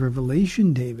book of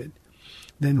Revelation, David,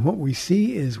 then what we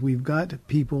see is we've got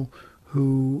people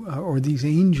who, or these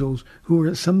angels, who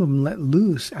are, some of them let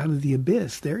loose out of the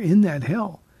abyss. They're in that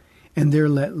hell. And they're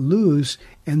let loose,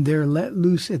 and they're let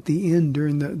loose at the end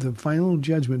during the final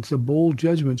judgments, the bowl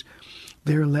judgments.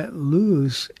 They're let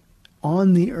loose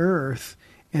on the earth,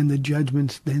 and the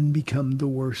judgments then become the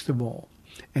worst of all.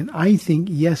 And I think,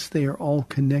 yes, they are all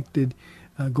connected,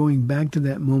 going back to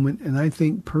that moment. And I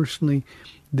think personally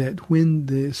that when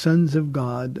the sons of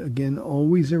God, again,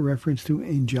 always a reference to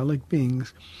angelic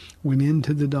beings, went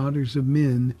into the daughters of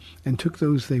men and took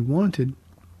those they wanted,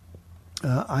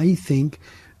 I think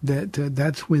that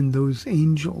that's when those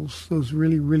angels, those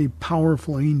really, really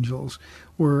powerful angels,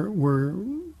 were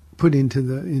put into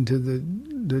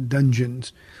the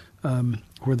dungeons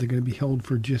where they're going to be held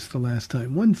for just the last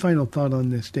time. One final thought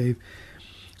on this, Dave.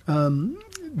 The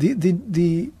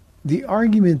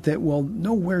argument that, well,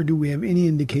 nowhere do we have any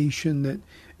indication that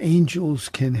angels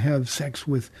can have sex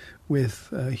with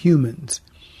humans.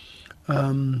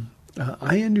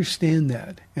 I understand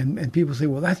that. And people say,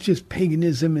 well, that's just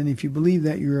paganism, and if you believe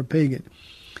that, you're a pagan.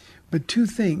 But two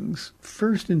things.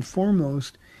 First and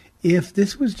foremost, if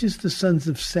this was just the sons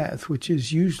of Seth, which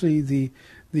is usually the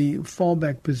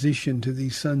fallback position to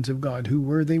these sons of God, who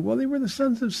were they? Well, they were the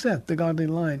sons of Seth, the godly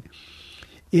line.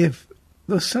 If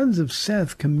the sons of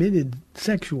Seth committed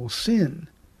sexual sin,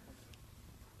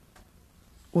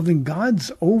 well, then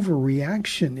God's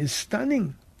overreaction is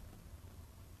stunning.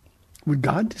 Would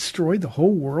God destroy the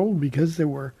whole world because there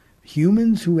were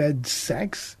humans who had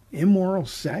sex, immoral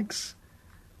sex?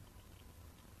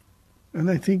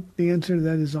 And I think the answer to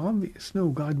that is obvious. No,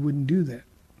 God wouldn't do that.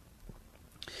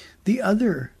 The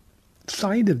other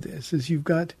side of this is you've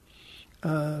got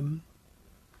in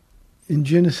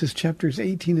Genesis chapters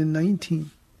 18 and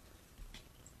 19,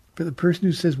 for the person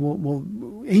who says, well,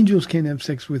 angels can't have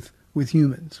sex with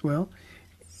humans. Well,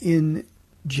 in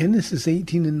Genesis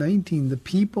 18 and 19, the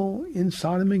people in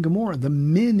Sodom and Gomorrah, the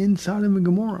men in Sodom and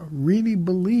Gomorrah, really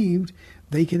believed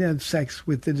they could have sex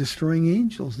with the destroying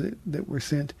angels that were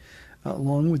sent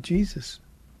along with Jesus.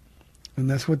 And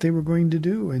that's what they were going to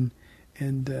do.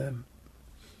 And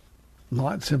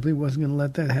Lot simply wasn't going to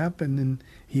let that happen. And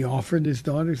he offered his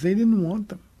daughters. They didn't want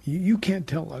them. You can't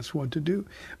tell us what to do.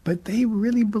 But they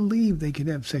really believed they could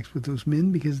have sex with those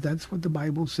men because that's what the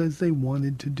Bible says they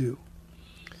wanted to do.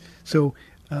 So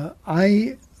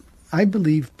I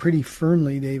believe pretty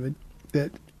firmly, David,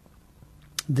 that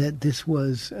this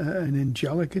was an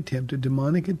angelic attempt, a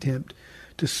demonic attempt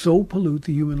to so pollute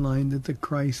the human line that the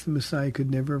Christ, the Messiah, could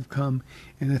never have come.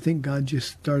 And I think God just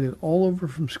started all over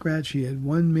from scratch. He had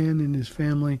one man in his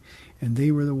family, and they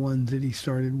were the ones that he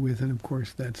started with. And, of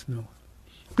course, that's Noah.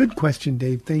 Good question,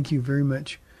 Dave. Thank you very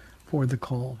much for the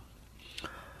call.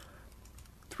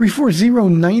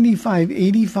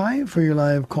 340-9585 for your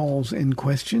live calls and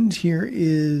questions. Here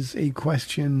is a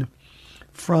question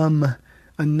from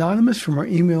Anonymous from our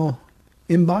email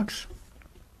inbox.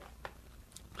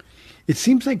 It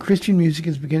seems like Christian music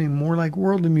is becoming more like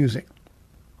worldly music.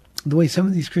 The way some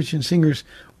of these Christian singers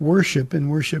worship, and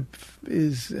worship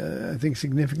is, I think,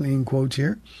 significantly in quotes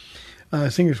here,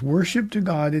 singers worship to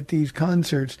God at these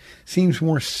concerts seems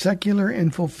more secular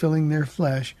and fulfilling their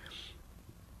flesh.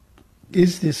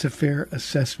 Is this a fair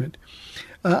assessment?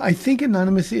 I think,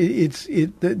 Anonymous,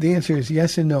 the answer is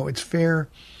yes and no. It's fair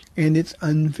and it's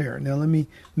unfair. Now, let me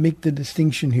make the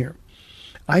distinction here.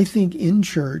 I think in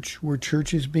church, where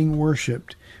church is being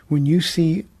worshipped, when you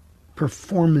see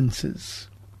performances,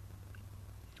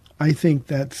 I think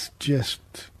that's just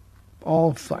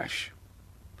all flesh.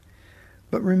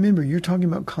 But remember, you're talking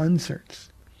about concerts.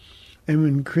 And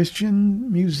when Christian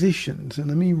musicians, and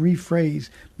let me rephrase,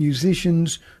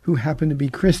 musicians who happen to be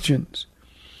Christians,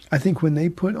 I think when they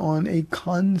put on a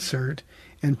concert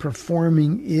and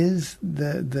performing is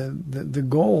the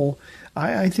goal,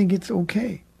 I think it's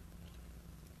okay.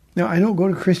 Now, I don't go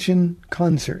to Christian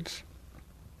concerts,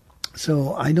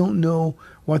 so I don't know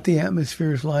what the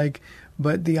atmosphere is like,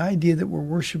 but the idea that we're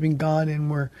worshiping God and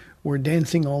we're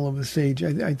dancing all over the stage,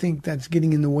 I think that's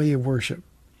getting in the way of worship.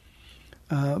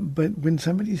 But when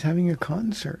somebody's having a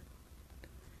concert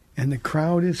and the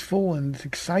crowd is full and it's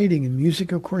exciting and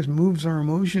music, of course, moves our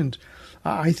emotions,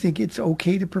 I think it's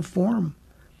okay to perform.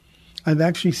 I've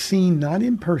actually seen, not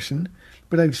in person,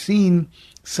 but I've seen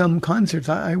some concerts.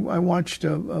 I watched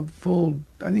a full,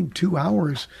 I think, 2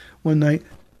 hours one night.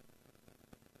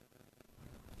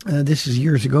 This is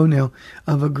years ago now,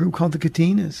 of a group called the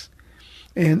Katinas.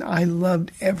 And I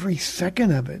loved every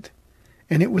second of it.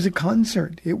 And it was a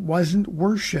concert. It wasn't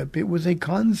worship. It was a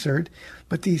concert.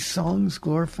 But these songs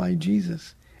glorified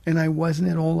Jesus. And I wasn't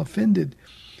at all offended.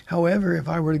 However, if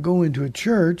I were to go into a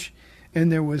church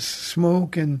and there was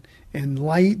smoke and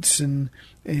lights and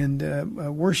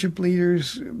worship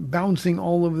leaders bouncing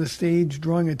all over the stage,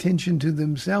 drawing attention to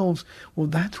themselves, well,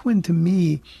 that's when, to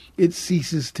me, it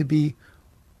ceases to be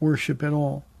worship at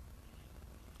all.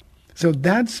 So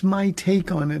that's my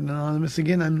take on it, Anonymous.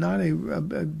 Again, I'm not a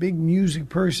big music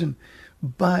person,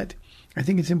 but I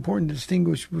think it's important to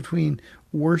distinguish between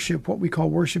worship, what we call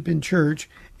worship in church,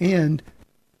 and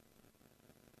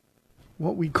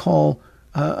what we call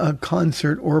a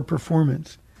concert or a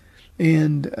performance.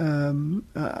 And,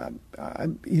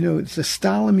 it's the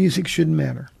style of music shouldn't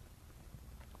matter.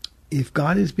 If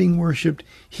God is being worshipped,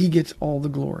 he gets all the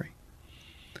glory.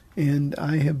 And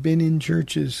I have been in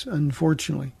churches,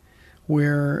 unfortunately,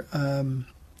 where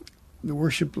the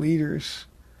worship leaders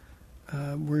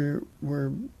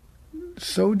were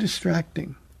so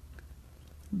distracting,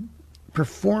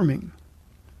 performing.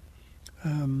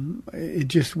 It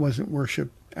just wasn't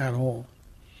worship at all.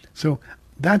 So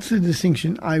that's the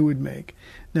distinction I would make.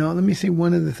 Now, let me say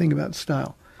one other thing about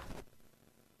style.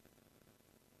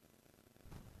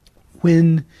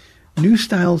 When new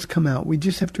styles come out, we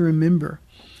just have to remember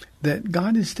that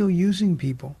God is still using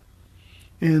people.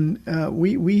 And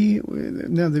we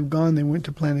now they've gone, they went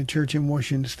to plant a church in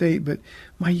Washington State, but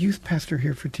my youth pastor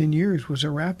here for 10 years was a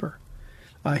rapper.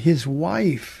 His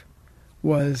wife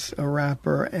was a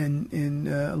rapper, and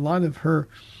a lot of her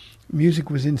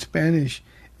music was in Spanish,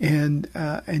 and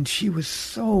she was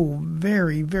so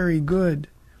very, very good.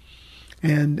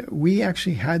 And we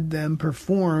actually had them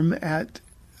perform at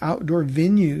outdoor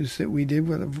venues that we did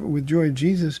with Joy of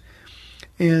Jesus.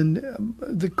 And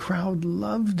the crowd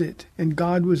loved it, and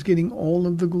God was getting all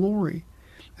of the glory.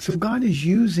 So God is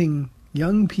using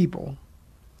young people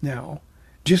now,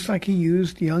 just like he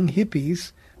used young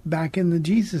hippies back in the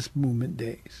Jesus movement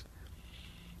days.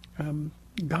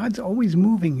 God's always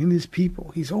moving in his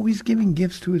people. He's always giving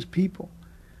gifts to his people.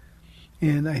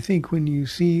 And I think when you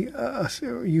see,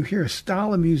 you hear a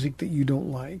style of music that you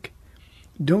don't like,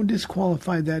 don't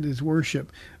disqualify that as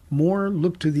worship. More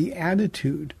look to the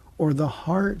attitude or the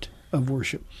heart of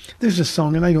worship. There's a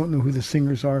song, and I don't know who the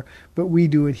singers are, but we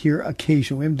do it here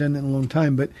occasionally. We haven't done it in a long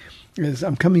time, but as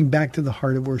I'm coming back to the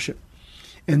heart of worship.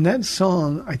 And that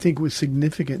song, I think, was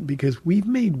significant because we've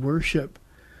made worship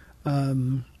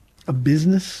a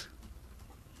business,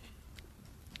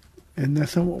 and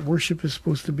that's not what worship is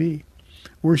supposed to be.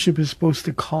 Worship is supposed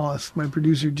to cost. My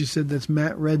producer just said that's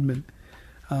Matt Redman.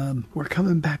 We're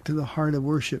coming back to the heart of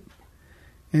worship.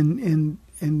 And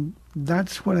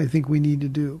that's what I think we need to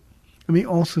do. Let me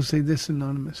also say this,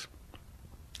 Anonymous.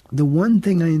 The one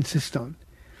thing I insist on,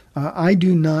 I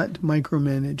do not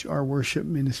micromanage our worship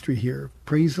ministry here.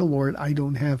 Praise the Lord, I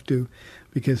don't have to,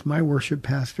 because my worship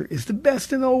pastor is the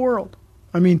best in the whole world.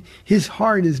 I mean, his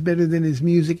heart is better than his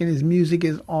music, and his music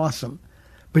is awesome.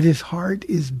 But his heart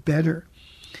is better.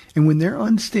 And when they're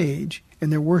on stage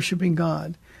and they're worshiping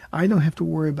God, I don't have to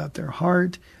worry about their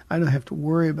heart. I don't have to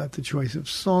worry about the choice of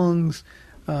songs.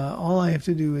 All I have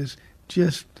to do is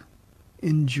just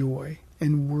enjoy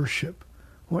and worship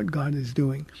what God is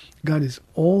doing. God is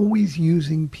always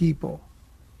using people,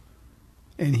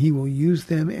 and he will use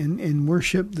them, and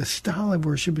worship, the style of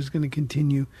worship is going to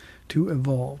continue to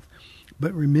evolve.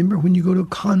 But remember, when you go to a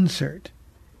concert,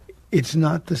 it's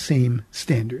not the same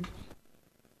standard.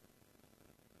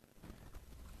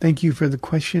 Thank you for the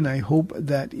question. I hope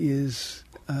that is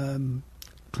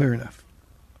clear enough.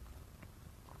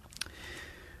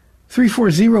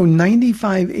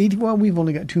 340-9580. Well, we've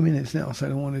only got 2 minutes now, so I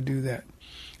don't want to do that.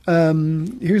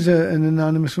 Here's an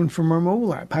anonymous one from our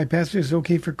mobile app. Hi, Pastor. Is it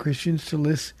okay for Christians to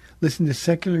listen to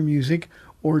secular music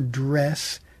or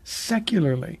dress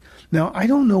secularly? Now, I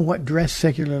don't know what dress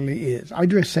secularly is. I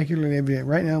dress secularly every day.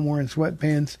 Right now I'm wearing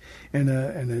sweatpants and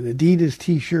an Adidas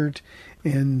t-shirt,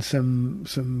 and some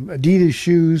Adidas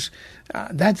shoes.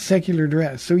 That's secular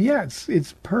dress. So yeah,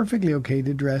 it's perfectly okay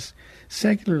to dress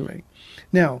secularly.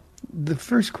 Now, the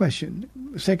first question,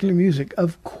 secular music,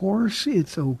 of course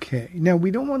it's okay. Now,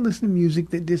 we don't want to listen to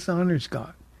music that dishonors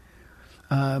God.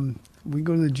 We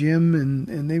go to the gym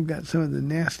and they've got some of the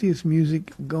nastiest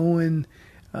music going,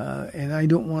 and I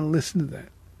don't want to listen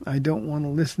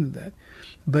to that.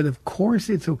 But of course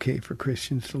it's okay for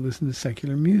Christians to listen to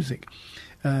secular music.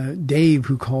 Dave,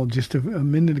 who called just a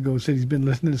minute ago, said he's been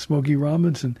listening to Smokey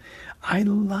Robinson. I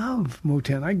love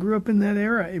Motown. I grew up in that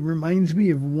era. It reminds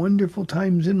me of wonderful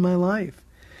times in my life.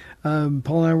 Paul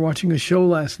and I were watching a show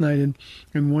last night,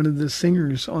 and one of the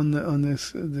singers on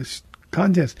this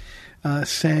contest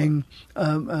sang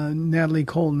Natalie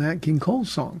Cole, Nat King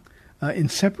Cole's song,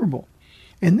 Inseparable.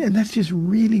 And that's just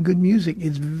really good music.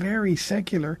 It's very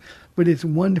secular, but it's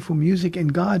wonderful music.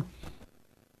 And God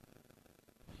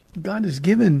has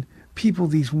given people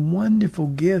these wonderful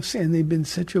gifts, and they've been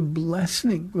such a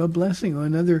blessing.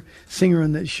 Another singer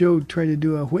on that show tried to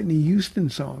do a Whitney Houston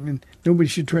song, and nobody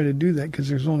should try to do that because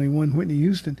there's only one Whitney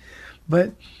Houston.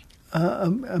 But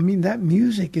that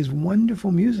music is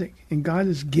wonderful music, and God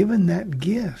has given that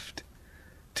gift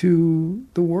to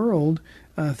the world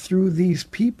through these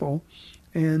people.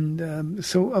 And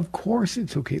so, of course,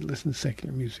 it's okay to listen to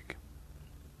secular music.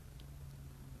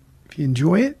 If you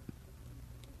enjoy it,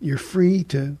 you're free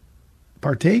to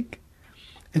partake,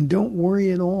 and don't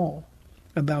worry at all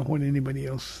about what anybody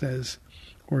else says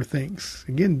or thinks.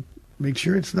 Again, make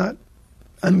sure it's not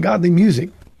ungodly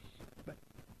music.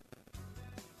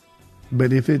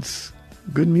 But if it's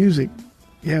good music,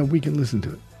 yeah, we can listen to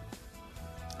it.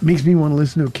 It makes me want to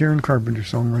listen to a Karen Carpenter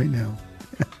song right now.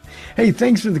 Hey,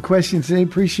 thanks for the questions today.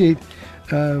 Appreciate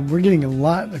we're getting a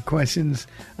lot of questions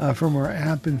from our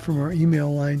app and from our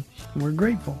email line. We're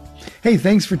grateful. Hey,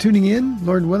 thanks for tuning in.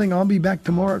 Lord willing, I'll be back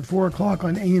tomorrow at 4 o'clock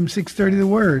on AM 630 The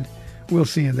Word. We'll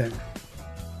see you then.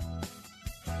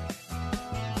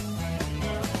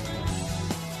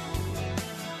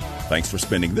 Thanks for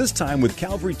spending this time with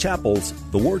Calvary Chapel's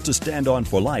The Word to Stand On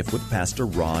for Life with Pastor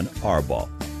Ron Arbaugh.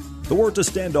 The Word to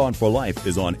Stand On for Life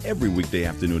is on every weekday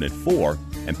afternoon at 4,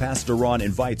 and Pastor Ron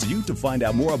invites you to find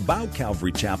out more about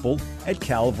Calvary Chapel at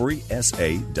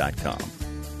calvarysa.com.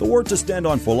 The Word to Stand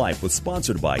On for Life was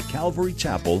sponsored by Calvary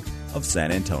Chapel of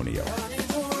San Antonio.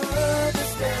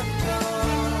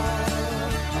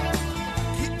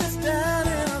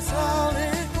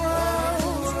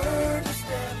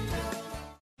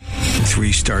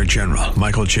 Three-star General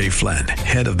Michael J. Flynn,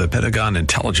 head of the Pentagon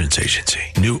Intelligence Agency,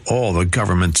 knew all the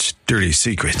government's dirty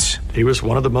secrets. He was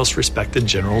one of the most respected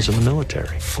generals in the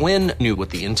military. Flynn knew what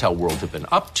the intel world had been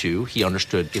up to. He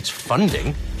understood its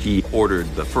funding. He ordered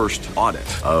the first audit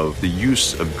of the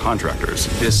use of contractors.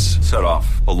 This set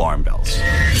off alarm bells.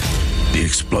 The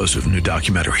explosive new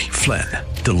documentary, Flynn,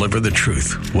 Deliver the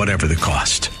Truth, Whatever the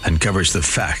Cost, uncovers the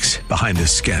facts behind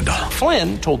this scandal.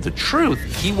 Flynn told the truth.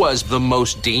 He was the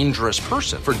most dangerous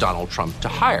person for Donald Trump to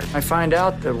hire. I find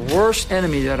out the worst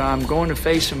enemy that I'm going to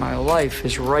face in my life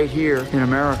is right here in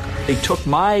America. They took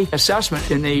my assessment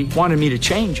and they wanted me to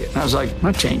change it. And I was like, I'm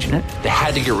not changing it. They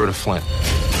had to get rid of Flynn.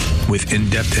 With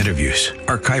in-depth interviews,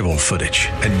 archival footage,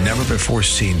 and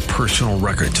never-before-seen personal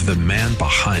records of the man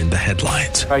behind the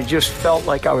headlines. I just felt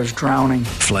like I was drowning.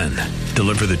 Flynn,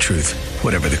 Deliver the Truth,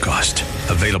 Whatever the Cost.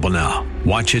 Available now.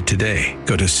 Watch it today.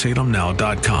 Go to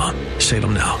salemnow.com.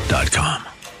 salemnow.com.